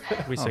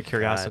we said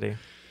Curiosity.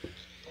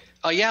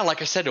 Yeah,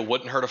 like I said, it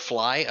wouldn't hurt a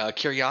fly.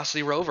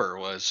 Curiosity rover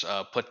was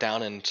put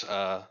down in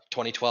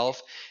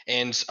 2012,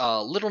 and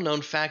little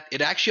known fact,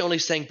 it actually only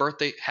sang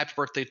happy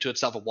birthday to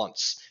itself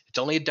once. It's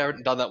only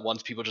done that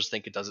once. People just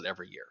think it does it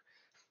every year.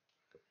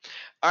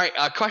 All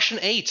right, question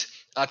 8.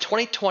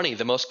 2020,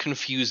 the most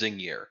confusing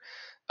year.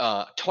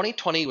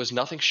 2020 was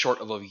nothing short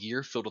of a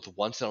year filled with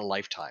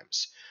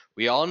once-in-a-lifetimes.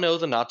 We all know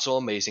the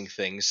not-so-amazing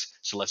things,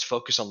 so let's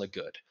focus on the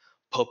good.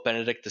 Pope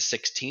Benedict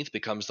XVI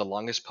becomes the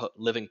longest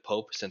living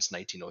pope since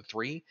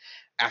 1903.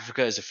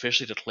 Africa is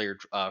officially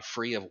declared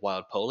free of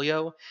wild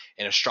polio,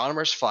 and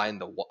astronomers find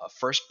the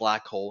first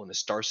black hole in the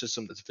star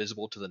system that's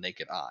visible to the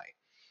naked eye.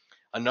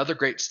 Another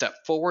great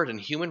step forward in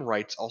human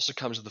rights also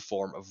comes in the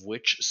form of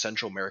which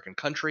Central American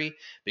country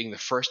being the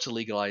first to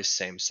legalize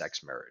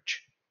same-sex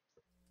marriage?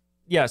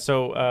 Yeah,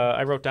 so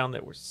I wrote down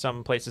that were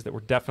some places that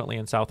were definitely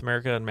in South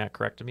America, and Matt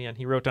corrected me, and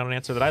he wrote down an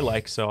answer that I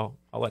like, so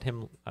I'll let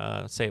him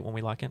say it when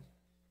we lock in.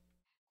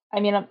 I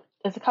mean,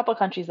 there's a couple of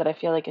countries that I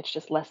feel like it's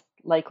just less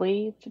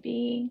likely to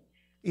be.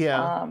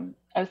 Yeah.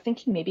 I was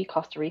thinking maybe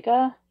Costa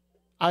Rica.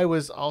 I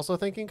was also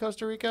thinking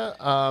Costa Rica.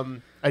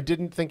 I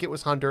didn't think it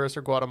was Honduras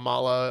or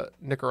Guatemala.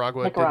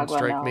 Nicaragua didn't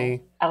strike no.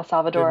 me. El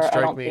Salvador, Didn't I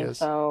strike don't me think as-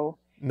 so.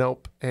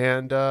 Nope.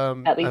 And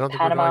At least I don't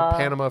think Panama. we're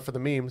going Panama for the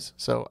memes.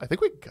 So I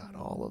think we got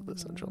all of the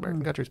Central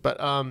American countries. But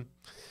Costa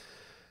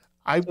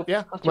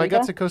my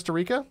gut's Rica? at Costa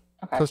Rica.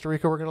 Okay. Costa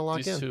Rica, we're going to lock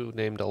These in. two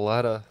named a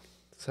lot of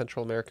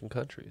Central American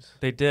countries.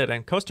 They did,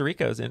 and Costa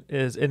Rica is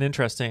an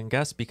interesting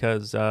guess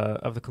because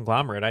of the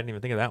conglomerate. I didn't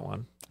even think of that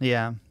one.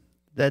 Yeah.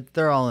 That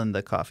they're all in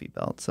the coffee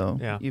belt, so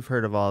Yeah. you've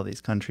heard of all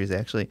these countries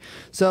actually.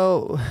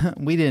 So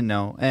we didn't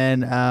know,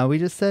 and we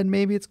just said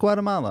maybe it's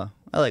Guatemala.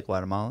 I like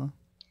Guatemala.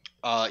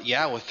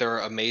 Yeah, with their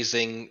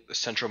amazing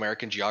Central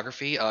American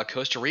geography,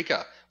 Costa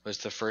Rica was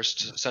the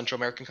first Central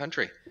American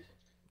country.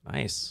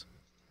 Nice.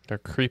 They're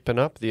creeping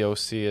up. The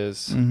OC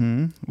is.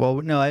 Mm-hmm. Well,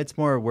 no, it's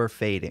more we're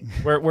fading.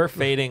 We're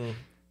fading.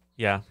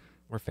 Yeah,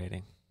 we're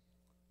fading.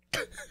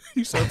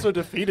 You sound so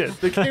defeated.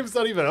 The game's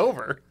not even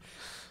over.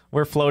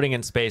 We're floating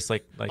in space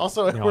like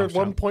Also, Neil we're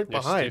Armstrong. 1 point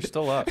You're behind.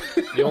 still up.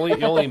 You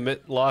only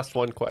lost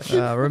one question.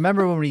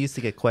 Remember when we used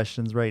to get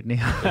questions right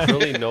now? There's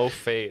really no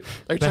fade.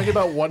 Are you talking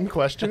about one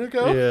question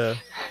ago? Yeah.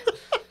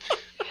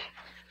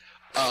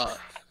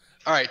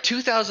 All right,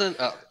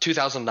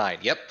 2009.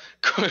 Yep.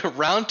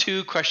 Round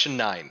 2, question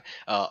 9.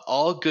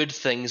 All good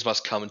things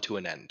must come to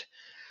an end.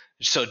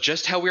 So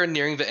just how we are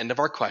nearing the end of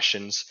our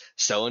questions,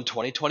 so in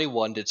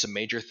 2021 did some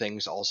major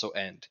things also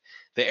end.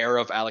 The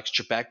era of Alex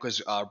Trebek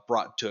was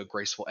brought to a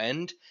graceful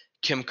end.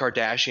 Kim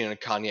Kardashian and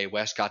Kanye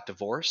West got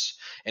divorced,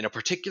 and a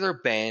particular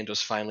band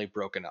was finally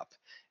broken up.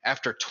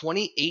 After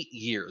 28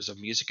 years of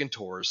music and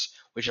tours,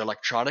 which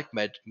electronic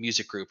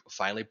music group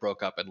finally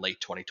broke up in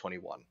late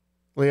 2021?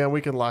 Leann,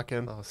 we can lock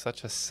in. Oh,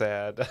 such a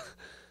sad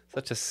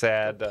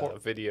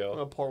video. I'm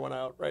going to pour one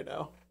out right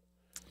now.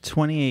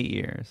 28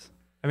 years.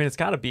 I mean, it's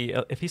got to be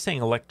if he's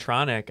saying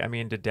electronic. I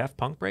mean, did Daft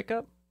Punk break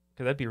up?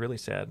 Because that'd be really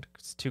sad.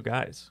 It's two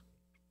guys,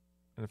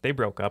 and if they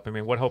broke up, I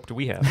mean, what hope do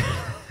we have?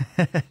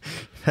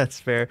 That's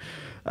fair.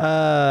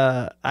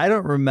 I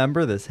don't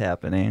remember this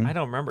happening. I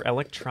don't remember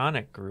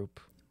electronic group.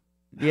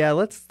 Yeah,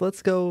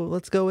 let's go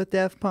with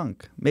Daft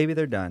Punk. Maybe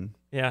they're done.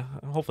 Yeah,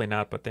 hopefully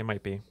not, but they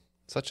might be.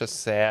 Such a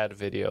sad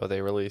video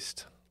they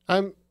released,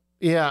 but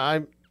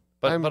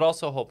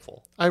also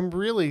hopeful. I'm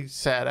really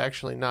sad,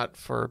 actually, not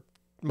for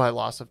my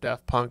loss of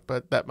Daft Punk,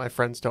 but that my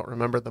friends don't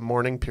remember the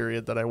mourning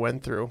period that I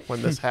went through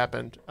when this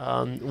happened.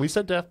 We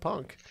said Daft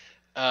Punk.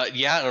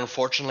 Yeah, and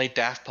unfortunately,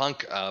 Daft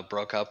Punk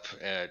broke up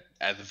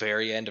at the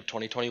very end of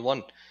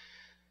 2021.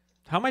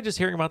 How am I just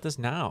hearing about this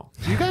now?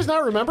 Do you guys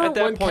not remember At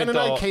that when point, Ken and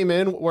I though- came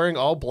in wearing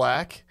all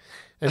black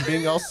and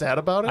being all sad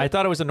about it? I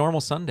thought it was a normal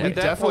Sunday. At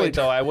that definitely point,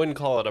 though, I wouldn't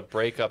call it a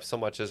breakup so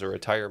much as a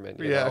retirement.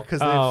 You Yeah, know?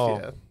 because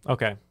Oh,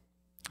 okay.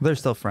 They're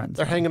still friends.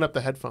 they're hanging up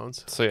the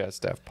headphones. So yeah, it's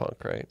Daft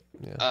Punk, right?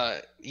 Yeah.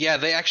 Yeah,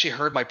 they actually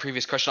heard my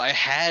previous question. I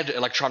had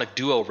electronic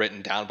duo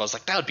written down, but I was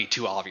like, that would be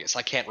too obvious.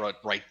 I can't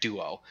write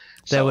duo.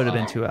 That would have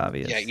been too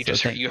obvious. Yeah, you so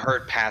just thank- you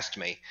heard past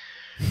me.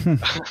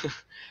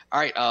 All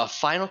right,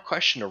 final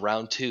question to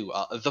round 2.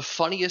 The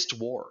funniest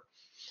war.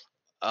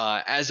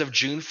 As of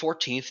June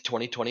 14th,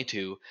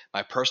 2022,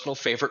 my personal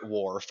favorite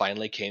war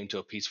finally came to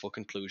a peaceful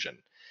conclusion.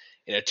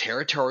 In a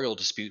territorial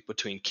dispute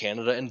between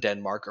Canada and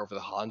Denmark over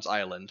the Hans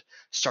Island,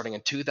 starting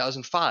in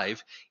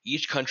 2005,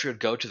 each country would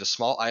go to the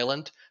small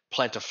island,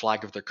 plant a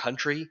flag of their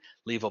country,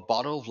 leave a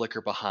bottle of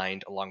liquor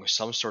behind along with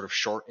some sort of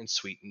short and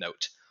sweet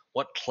note.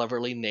 What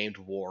cleverly named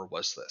war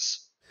was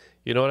this?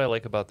 You know what I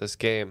like about this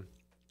game?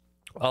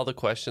 All the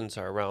questions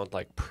are around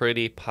like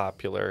pretty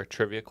popular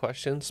trivia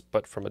questions,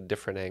 but from a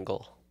different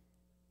angle.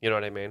 You know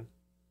what I mean?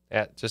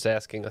 Just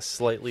asking a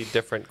slightly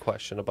different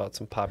question about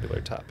some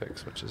popular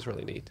topics, which is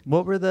really neat.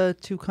 What were the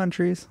two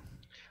countries?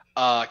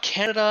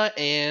 Canada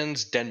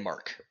and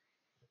Denmark.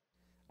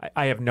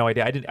 I have no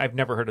idea. I've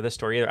never heard of this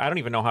story either. I don't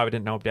even know how I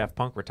didn't know Daft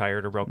Punk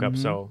retired or broke up.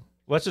 So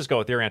let's just go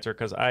with your answer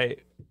because I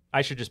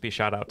should just be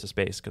shot out to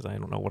space because I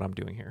don't know what I'm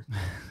doing here.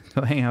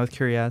 Go hang out with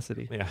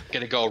Curiosity. Yeah.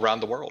 Gonna go around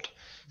the world.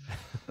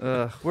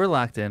 We're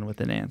locked in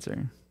with an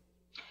answer.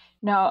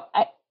 No,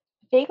 I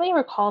vaguely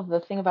recall the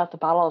thing about the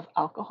bottle of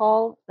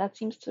alcohol. That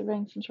seems to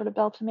ring some sort of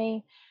bell to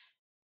me.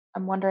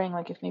 I'm wondering,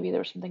 like, if maybe there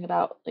was something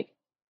about like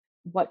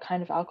what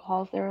kind of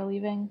alcohols they were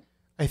leaving.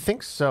 I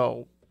think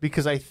so,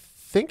 because I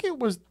think it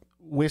was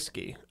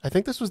whiskey. I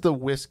think this was the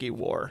whiskey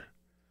war.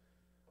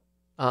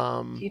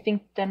 Do you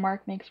think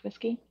Denmark makes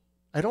whiskey?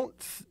 I don't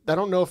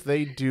know if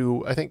they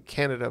do. I think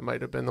Canada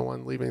might have been the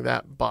one leaving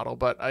that bottle,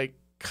 but I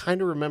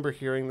kind of remember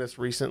hearing this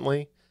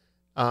recently.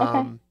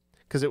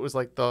 Because it was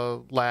like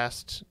the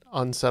last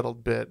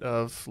unsettled bit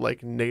of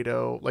like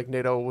NATO. Like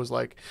NATO was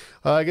like,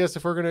 I guess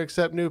if we're going to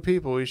accept new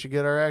people, we should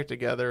get our act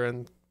together.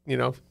 And,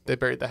 they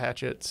buried the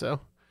hatchet. So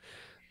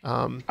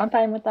I'm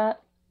fine with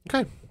that.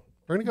 okay,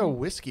 we're going to go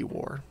whiskey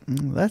war.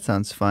 That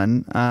sounds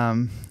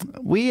fun.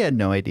 We had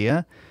no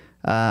idea.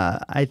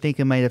 I think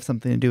it might have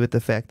something to do with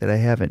the fact that I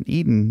haven't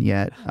eaten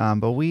yet.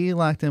 But we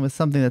locked in with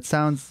something that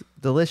sounds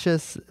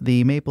delicious,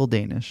 the Maple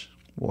Danish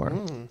War.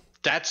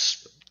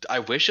 I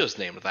wish it was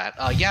named that.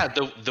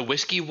 The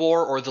whiskey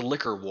war or the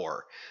liquor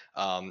war.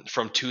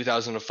 From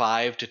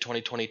 2005 to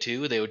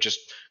 2022, they would just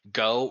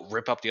go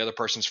rip up the other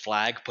person's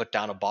flag, put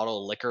down a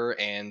bottle of liquor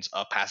and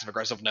a passive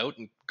aggressive note,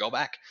 and go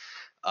back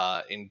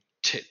in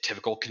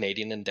typical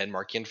Canadian and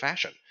Denmarkian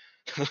fashion.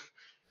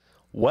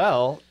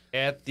 Well,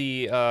 at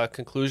the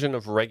conclusion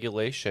of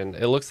regulation,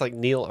 it looks like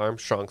Neil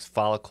Armstrong's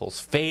follicles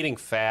fading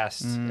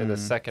fast in the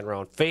second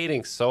round,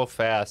 fading so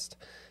fast.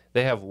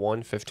 They have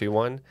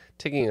 151,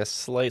 taking a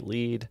slight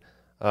lead.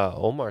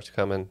 Omar's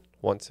coming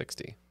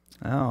 160.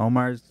 Oh,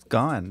 Omar's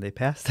gone. They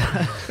passed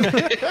out.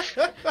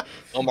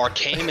 Omar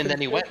came and then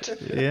he went.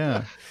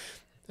 Yeah.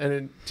 And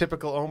in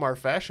typical Omar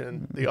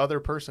fashion, the other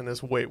person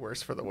is way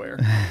worse for the wear.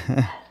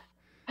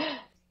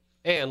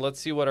 And let's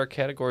see what our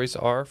categories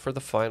are for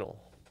the final.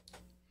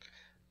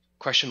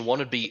 Question 1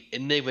 would be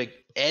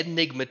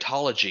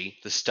enigmatology,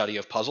 the study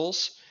of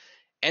puzzles;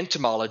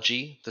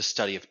 entomology, the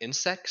study of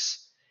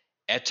insects;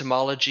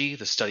 etymology,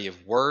 the study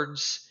of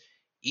words;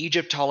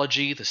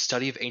 Egyptology, the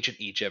study of ancient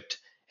Egypt;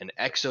 and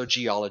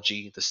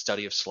exogeology, the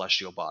study of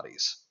celestial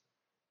bodies.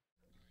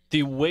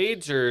 The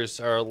wagers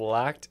are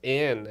locked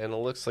in, and it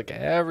looks like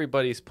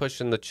everybody's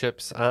pushing the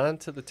chips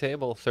onto the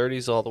table.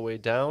 30s all the way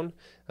down.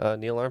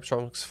 Neil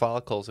Armstrong's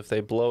follicles, if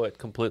they blow it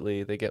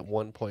completely, they get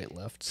 1 point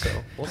left. So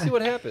we'll see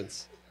what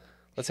happens.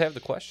 Let's have the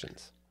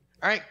questions.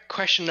 All right,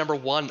 question number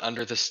 1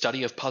 under the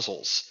study of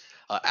puzzles.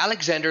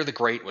 Alexander the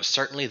Great was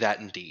certainly that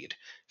indeed.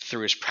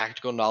 Through his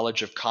practical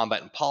knowledge of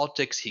combat and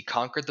politics, he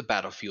conquered the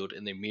battlefield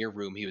in the mere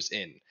room he was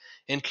in,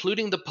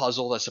 including the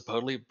puzzle that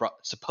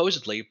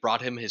supposedly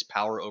brought him his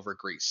power over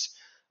Greece.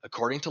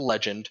 According to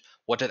legend,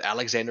 what did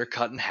Alexander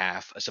cut in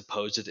half, a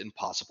supposed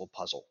impossible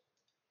puzzle?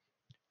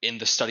 In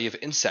the study of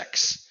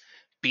insects,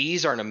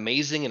 bees are an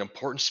amazing and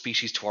important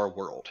species to our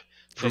world.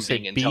 Did you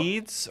say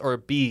beads or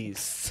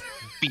bees?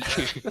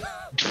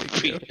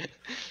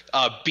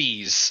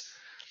 Bees.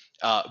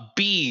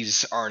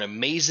 Bees are an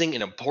amazing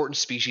and important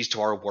species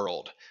to our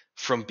world.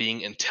 From being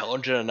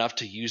intelligent enough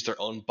to use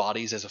their own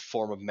bodies as a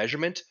form of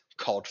measurement,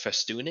 called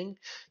festooning,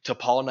 to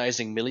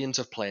pollinizing millions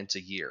of plants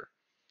a year.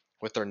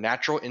 With their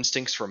natural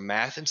instincts for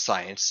math and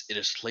science, it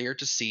is clear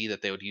to see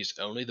that they would use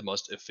only the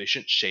most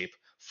efficient shape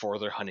for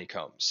their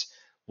honeycombs.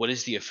 What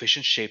is the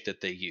efficient shape that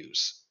they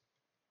use?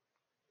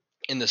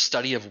 In the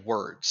study of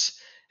words,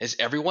 as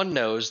everyone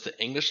knows, the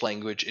English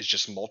language is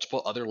just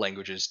multiple other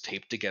languages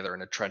taped together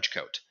in a trench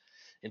coat,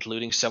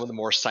 including some of the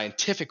more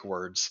scientific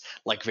words,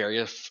 like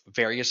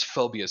various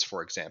phobias,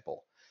 for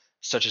example,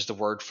 such as the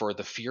word for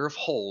the fear of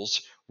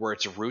holes, where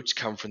its roots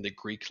come from the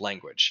Greek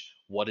language.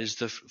 What is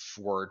the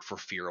word for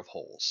fear of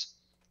holes?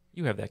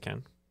 You have that,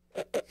 Ken.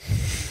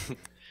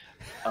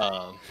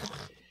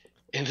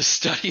 In the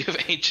study of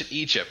ancient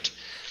Egypt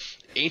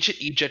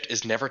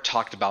is never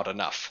talked about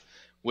enough.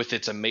 With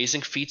its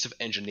amazing feats of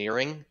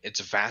engineering,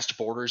 its vast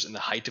borders and the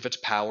height of its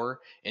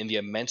power, and the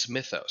immense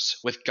mythos,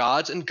 with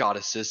gods and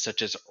goddesses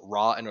such as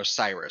Ra and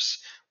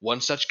Osiris, one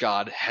such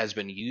god has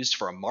been used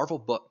for a Marvel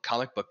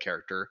comic book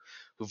character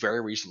who very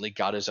recently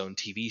got his own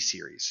TV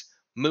series.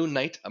 Moon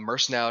Knight, a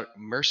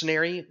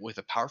mercenary with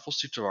a powerful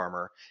suit of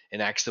armor,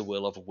 enacts the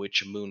will of a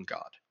witch moon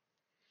god.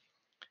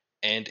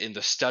 And in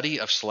the study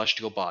of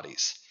celestial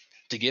bodies,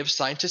 to give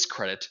scientists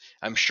credit,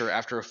 I'm sure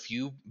after a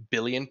few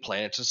billion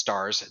planets and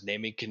stars,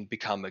 naming can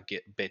become a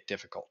bit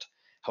difficult.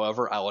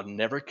 However, I will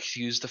never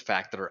excuse the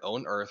fact that our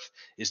own Earth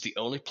is the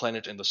only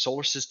planet in the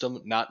solar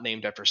system not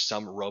named after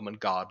some Roman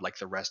god like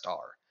the rest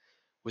are.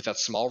 With that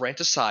small rant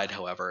aside,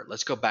 however,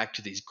 let's go back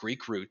to these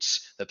Greek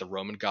roots that the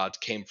Roman gods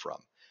came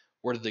from.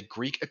 What are the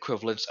Greek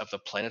equivalents of the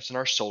planets in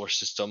our solar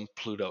system,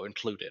 Pluto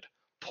included?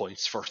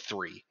 Points for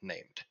 3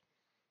 named.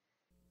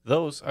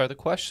 Those are the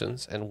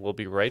questions, and we'll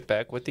be right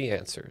back with the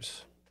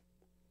answers.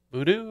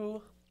 Voodoo.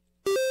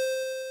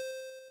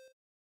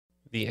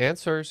 The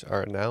answers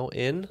are now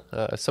in.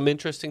 Some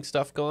interesting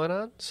stuff going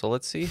on. So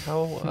let's see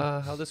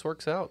how this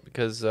works out,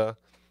 because the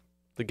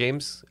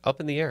game's up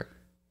in the air.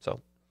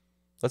 So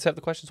let's have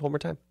the questions one more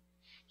time.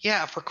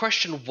 Yeah, for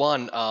question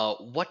 1,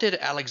 what did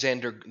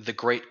Alexander the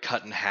Great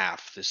cut in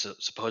half, this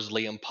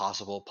supposedly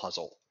impossible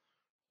puzzle?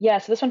 Yeah,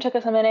 so this one took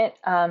us a minute,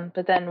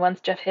 but then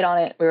once Jeff hit on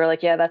it, we were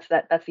like, yeah, that's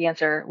the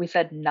answer. We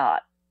said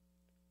not.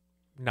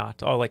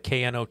 Not. Oh, like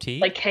K-N-O-T?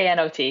 Like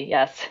K-N-O-T,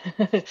 yes.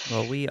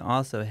 Well, we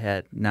also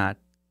had not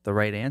the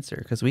right answer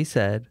because we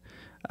said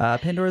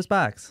Pandora's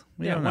box.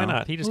 We Yeah, don't why know.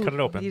 not? He just cut it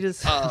open. He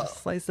just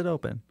sliced it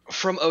open.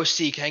 From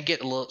OC, can I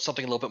get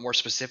something a little bit more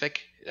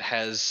specific? It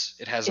has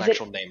an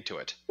actual name to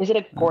it. Is it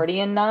a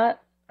Gordian knot?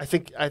 I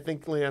think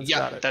Leann's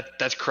got it.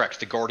 That's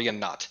correct. The Gordian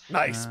knot.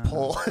 Nice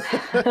pull.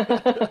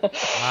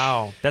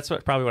 Wow. That's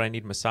probably what I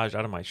need massaged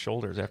out of my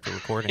shoulders after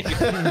recording.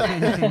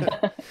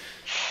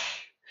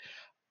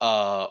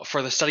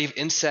 For the study of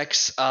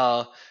insects,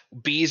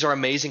 bees are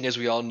amazing, as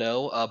we all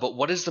know, but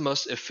what is the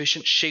most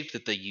efficient shape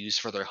that they use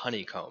for their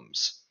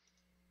honeycombs?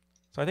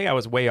 So I think I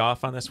was way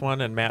off on this one,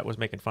 and Matt was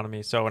making fun of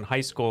me. So in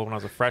high school, when I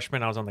was a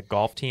freshman, I was on the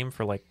golf team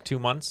for like 2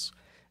 months,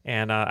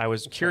 and I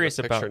was curious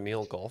Picture about.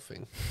 Neal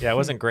golfing. Yeah, it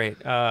wasn't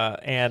great.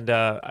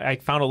 I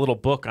found a little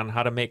book on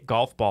how to make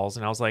golf balls,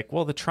 and I was like,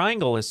 well, the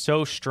triangle is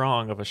so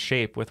strong of a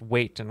shape with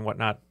weight and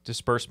whatnot,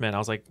 disbursement. I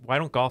was like, why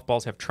don't golf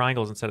balls have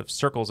triangles instead of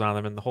circles on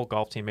them? And the whole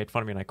golf team made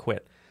fun of me, and I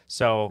quit.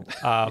 So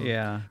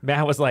Yeah.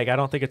 Matt was like, I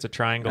don't think it's a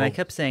triangle. And I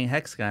kept saying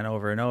hexagon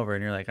over and over,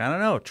 and you're like, I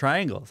don't know,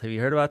 triangles. Have you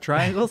heard about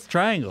triangles?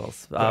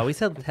 Triangles. We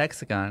said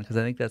hexagon because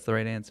I think that's the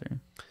right answer.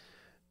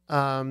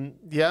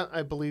 Yeah,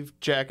 I believe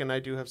Jack and I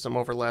do have some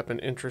overlap in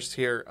interest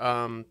here.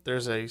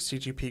 There's a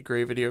CGP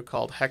Grey video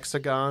called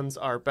Hexagons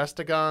Are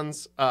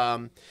Bestagons.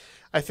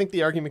 I think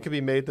the argument could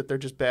be made that they're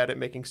just bad at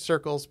making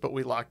circles, but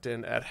we locked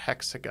in at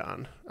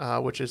hexagon,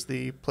 which is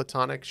the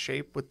platonic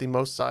shape with the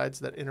most sides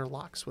that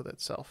interlocks with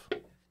itself.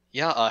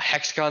 Yeah,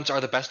 hexagons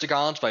are the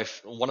bestagons,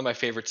 one of my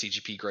favorite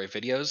CGP Grey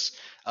videos.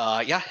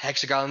 Yeah,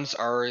 hexagons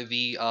are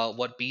the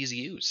what bees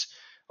use,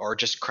 or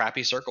just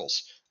crappy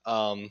circles.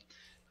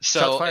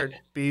 Shots fired.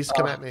 Bees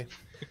come at me.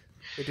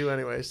 They do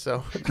anyway,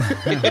 so.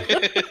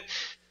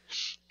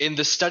 In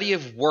the study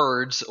of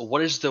words,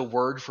 what is the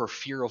word for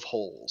fear of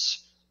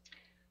holes?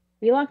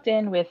 We locked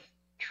in with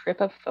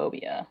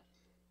trypophobia.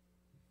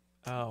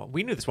 Oh,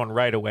 we knew this one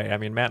right away. I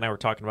mean, Matt and I were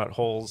talking about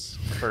holes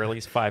for at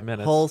least 5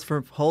 minutes. Holes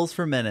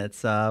for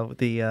minutes.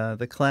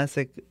 The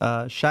classic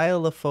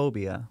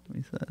Shialophobia,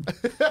 we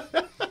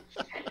said.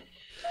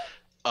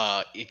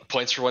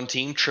 Points for one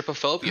team,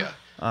 trypophobia.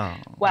 Oh,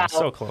 Wow,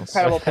 so close.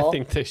 Incredible I pull.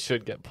 think they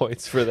should get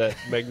points for that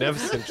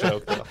magnificent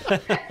joke, though.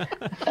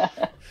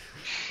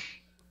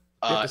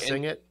 You have to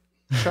sing it.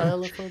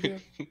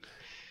 Shialophobia.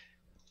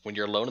 When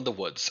you're alone in the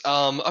woods.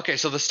 Okay,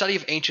 so the study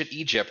of ancient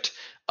Egypt.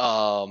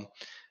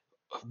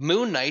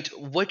 Moon Knight,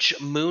 which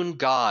moon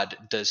god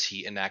does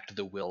he enact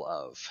the will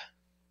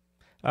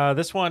of?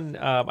 This one,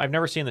 I've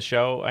never seen the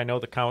show. I know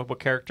the comic book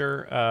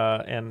character,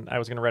 and I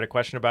was going to write a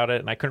question about it,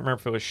 and I couldn't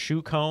remember if it was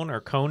Shu Cone or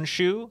Cone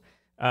Shu.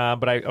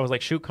 But I was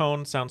like, Shu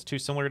Cone sounds too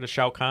similar to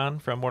Shao Kahn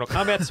from Mortal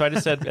Kombat, so I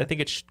just said, I think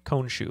it's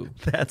Cone Shu.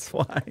 that's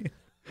why.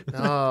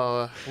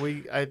 No,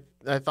 I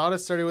thought it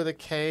started with a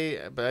K,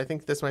 but I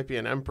think this might be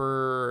an emperor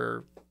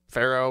or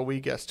pharaoh.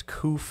 We guessed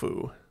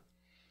Khufu.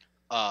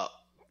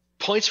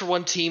 Points for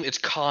one team, it's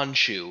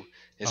Khonshu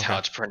is how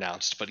it's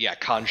pronounced. But yeah,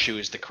 Khonshu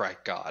is the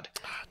correct god.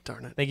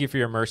 Darn it. Thank you for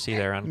your mercy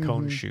there on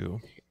Cone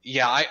Shu.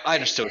 Yeah, I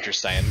understood what you're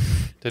saying.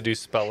 Did you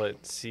spell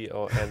it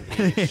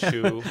C-O-N-E,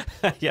 shoe?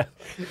 Yeah.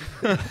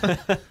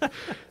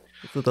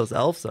 That's what those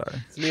elves are.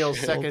 It's Neal's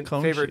second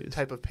cone favorite shoes.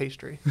 type of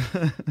pastry.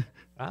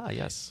 Ah,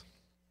 yes.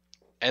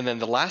 And then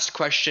the last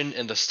question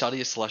in the study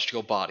of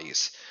celestial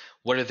bodies.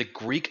 What are the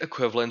Greek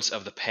equivalents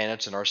of the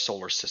planets in our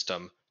solar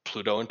system,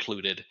 Pluto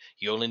included?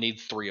 You only need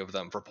 3 of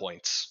them for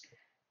points.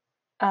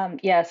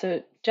 Yeah,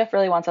 so Jeff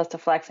really wants us to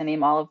flex and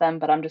name all of them,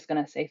 but I'm just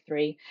going to say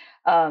 3.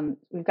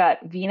 We've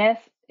got Venus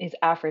is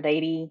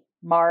Aphrodite,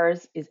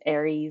 Mars is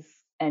Ares,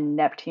 and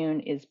Neptune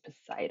is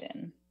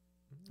Poseidon.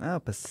 Oh,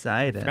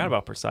 Poseidon. Forgot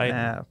about Poseidon.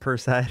 Yeah,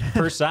 Poseidon.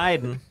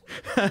 Poseidon.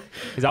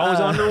 He's always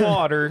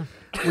underwater.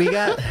 we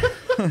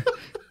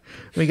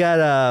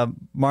got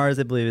Mars,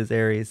 I believe, is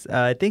Aries.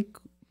 I think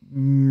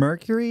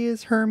Mercury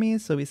is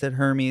Hermes, so we said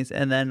Hermes,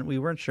 and then we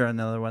weren't sure on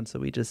the other one, so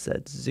we just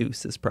said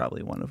Zeus is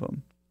probably one of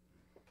them.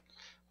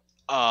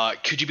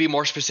 Could you be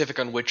more specific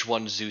on which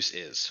one Zeus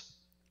is?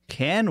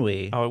 Can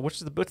we? Oh, what's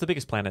the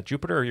biggest planet,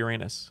 Jupiter or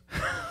Uranus?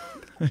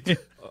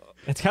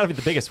 It's got to be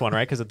the biggest one,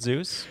 right? Because it's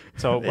Zeus.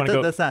 So want to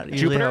go That's not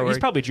usually how Jupiter. it He's works.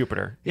 probably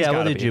Jupiter. He's Yeah, we'll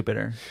gotta do be.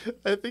 Jupiter.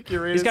 I think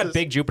Uranus. He's got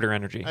big Jupiter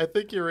energy. I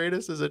think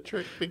Uranus is a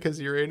trick because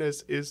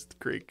Uranus is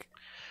Greek.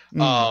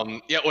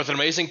 Yeah, with an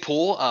amazing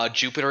pool,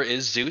 Jupiter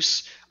is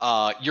Zeus.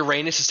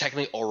 Uranus is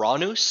technically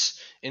Uranus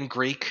in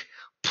Greek.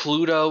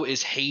 Pluto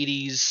is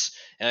Hades,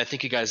 and I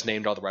think you guys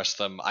named all the rest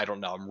of them. I don't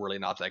know. I'm really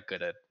not that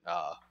good at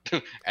I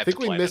at think the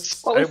we planets.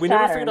 missed. What was We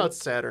never Saturn? figured out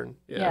Saturn.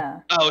 Yeah.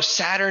 Oh,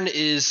 Saturn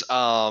is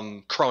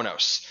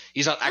Kronos.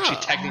 He's not actually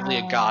technically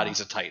a god. He's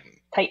a Titan.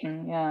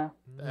 Titan. Yeah.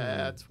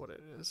 That's what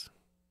it is.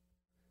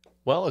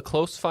 Well, a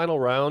close final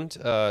round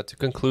to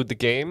conclude the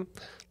game.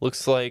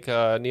 Looks like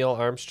Neil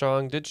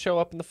Armstrong did show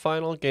up in the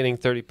final, gaining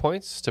 30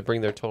 points to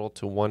bring their total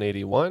to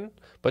 181.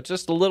 But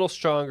just a little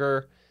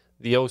stronger,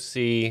 the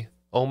OC,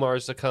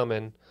 Omar's a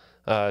coming,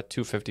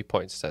 250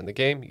 points to end the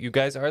game. You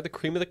guys are the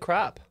cream of the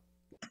crop.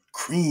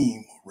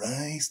 Cream will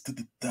rise to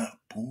the top.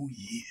 Oh,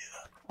 yeah.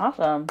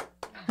 Awesome.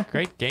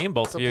 Great game,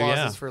 both This of you. applause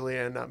Yeah, is for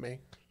Leann, not me.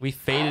 we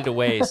faded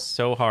away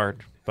so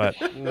hard,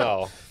 but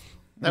No.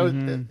 That was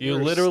You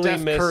literally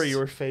Steph missed. Curry. You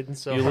were fading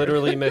so You hard.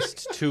 literally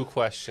missed 2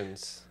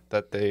 questions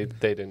that they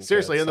didn't.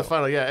 Seriously, get, in the so.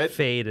 final, yeah,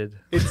 Faded.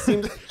 it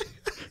seemed.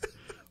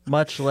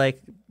 Much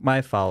like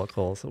my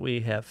follicles,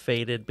 we have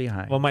faded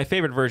behind. well, my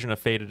favorite version of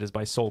Faded is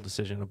by Soul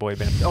Decision, a boy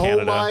band from Oh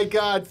Canada. my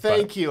God!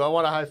 Thank you. I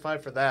want a high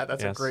five for that.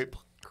 That's Yes. a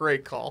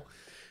great call.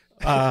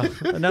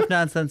 Enough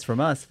nonsense from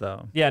us,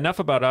 though. Yeah, enough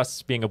about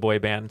us being a boy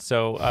band.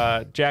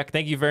 So, Jack,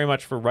 thank you very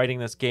much for writing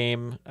this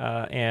game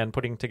and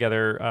putting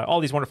together all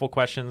these wonderful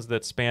questions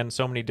that span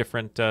so many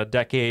different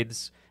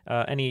decades.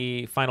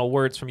 Any final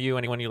words from you?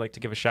 Anyone you'd like to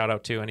give a shout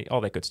out to?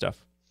 All that good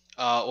stuff.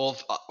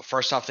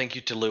 First off, thank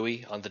you to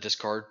Louie on the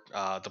Discord,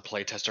 the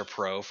Playtester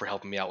Pro, for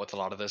helping me out with a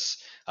lot of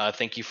this.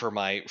 Thank you for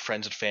my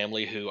friends and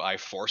family who I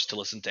forced to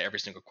listen to every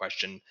single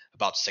question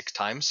about 6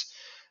 times.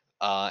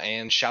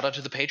 And shout out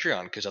to the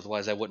Patreon, because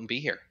otherwise I wouldn't be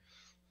here.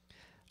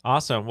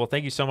 Awesome. Well,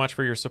 thank you so much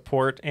for your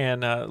support.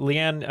 And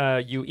Leann,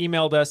 you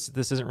emailed us.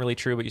 This isn't really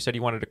true, but you said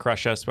you wanted to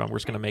crush us, but we're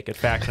just going to make it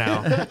fact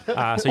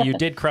now. So you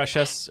did crush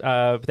us.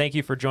 Thank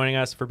you for joining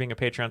us, for being a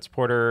Patreon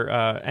supporter.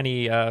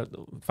 Any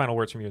final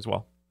words from you as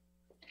well?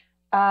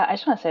 I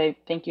just want to say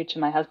thank you to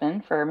my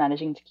husband for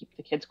managing to keep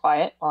the kids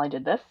quiet while I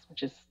did this,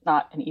 which is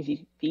not an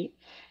easy feat.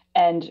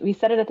 And we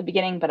said it at the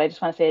beginning, but I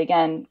just want to say it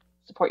again,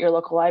 support your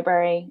local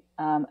library,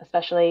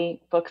 especially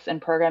books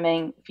and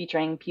programming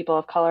featuring people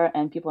of color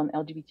and people in the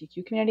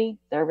LGBTQ community.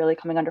 They're really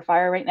coming under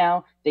fire right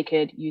now. They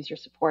could use your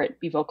support.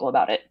 Be vocal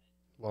about it.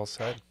 Well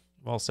said.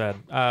 Well said.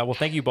 Well,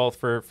 thank you both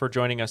for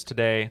joining us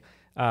today.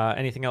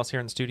 Anything else here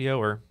in the studio,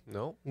 or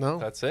No. No.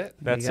 That's it.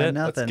 that's got it?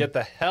 nothing. Let's get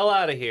the hell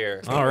out of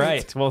here. All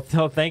right. Well,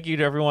 thank you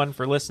to everyone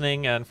for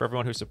listening and for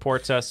everyone who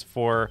supports us.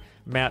 For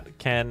Matt,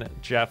 Ken,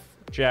 Jeff,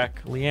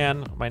 Jack,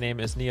 Leann, my name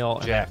is Neil.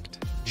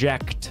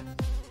 Jacked.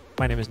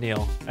 My name is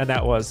Neil, and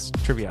that was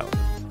Triviality.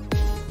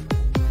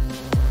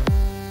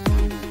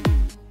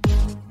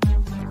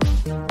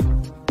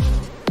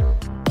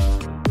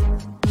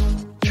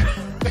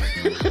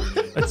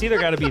 It's either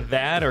got to be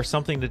that or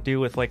something to do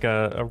with like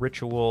a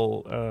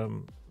ritual,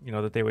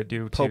 that they would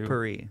do to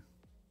Potpourri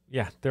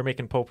Yeah, they're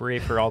making potpourri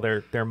for all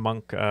their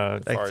monk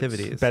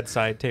activities.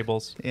 bedside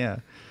tables. Yeah.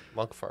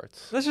 Monk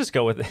farts. Let's just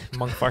go with it.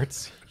 Monk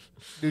farts.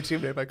 New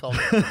team name I call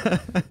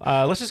it.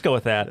 Let's just go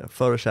with that.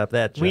 Photoshop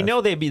that. We Jeff.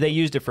 know they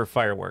used it for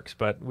fireworks,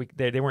 but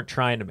they weren't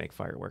trying to make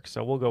fireworks,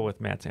 so we'll go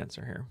with Matt's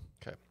answer here.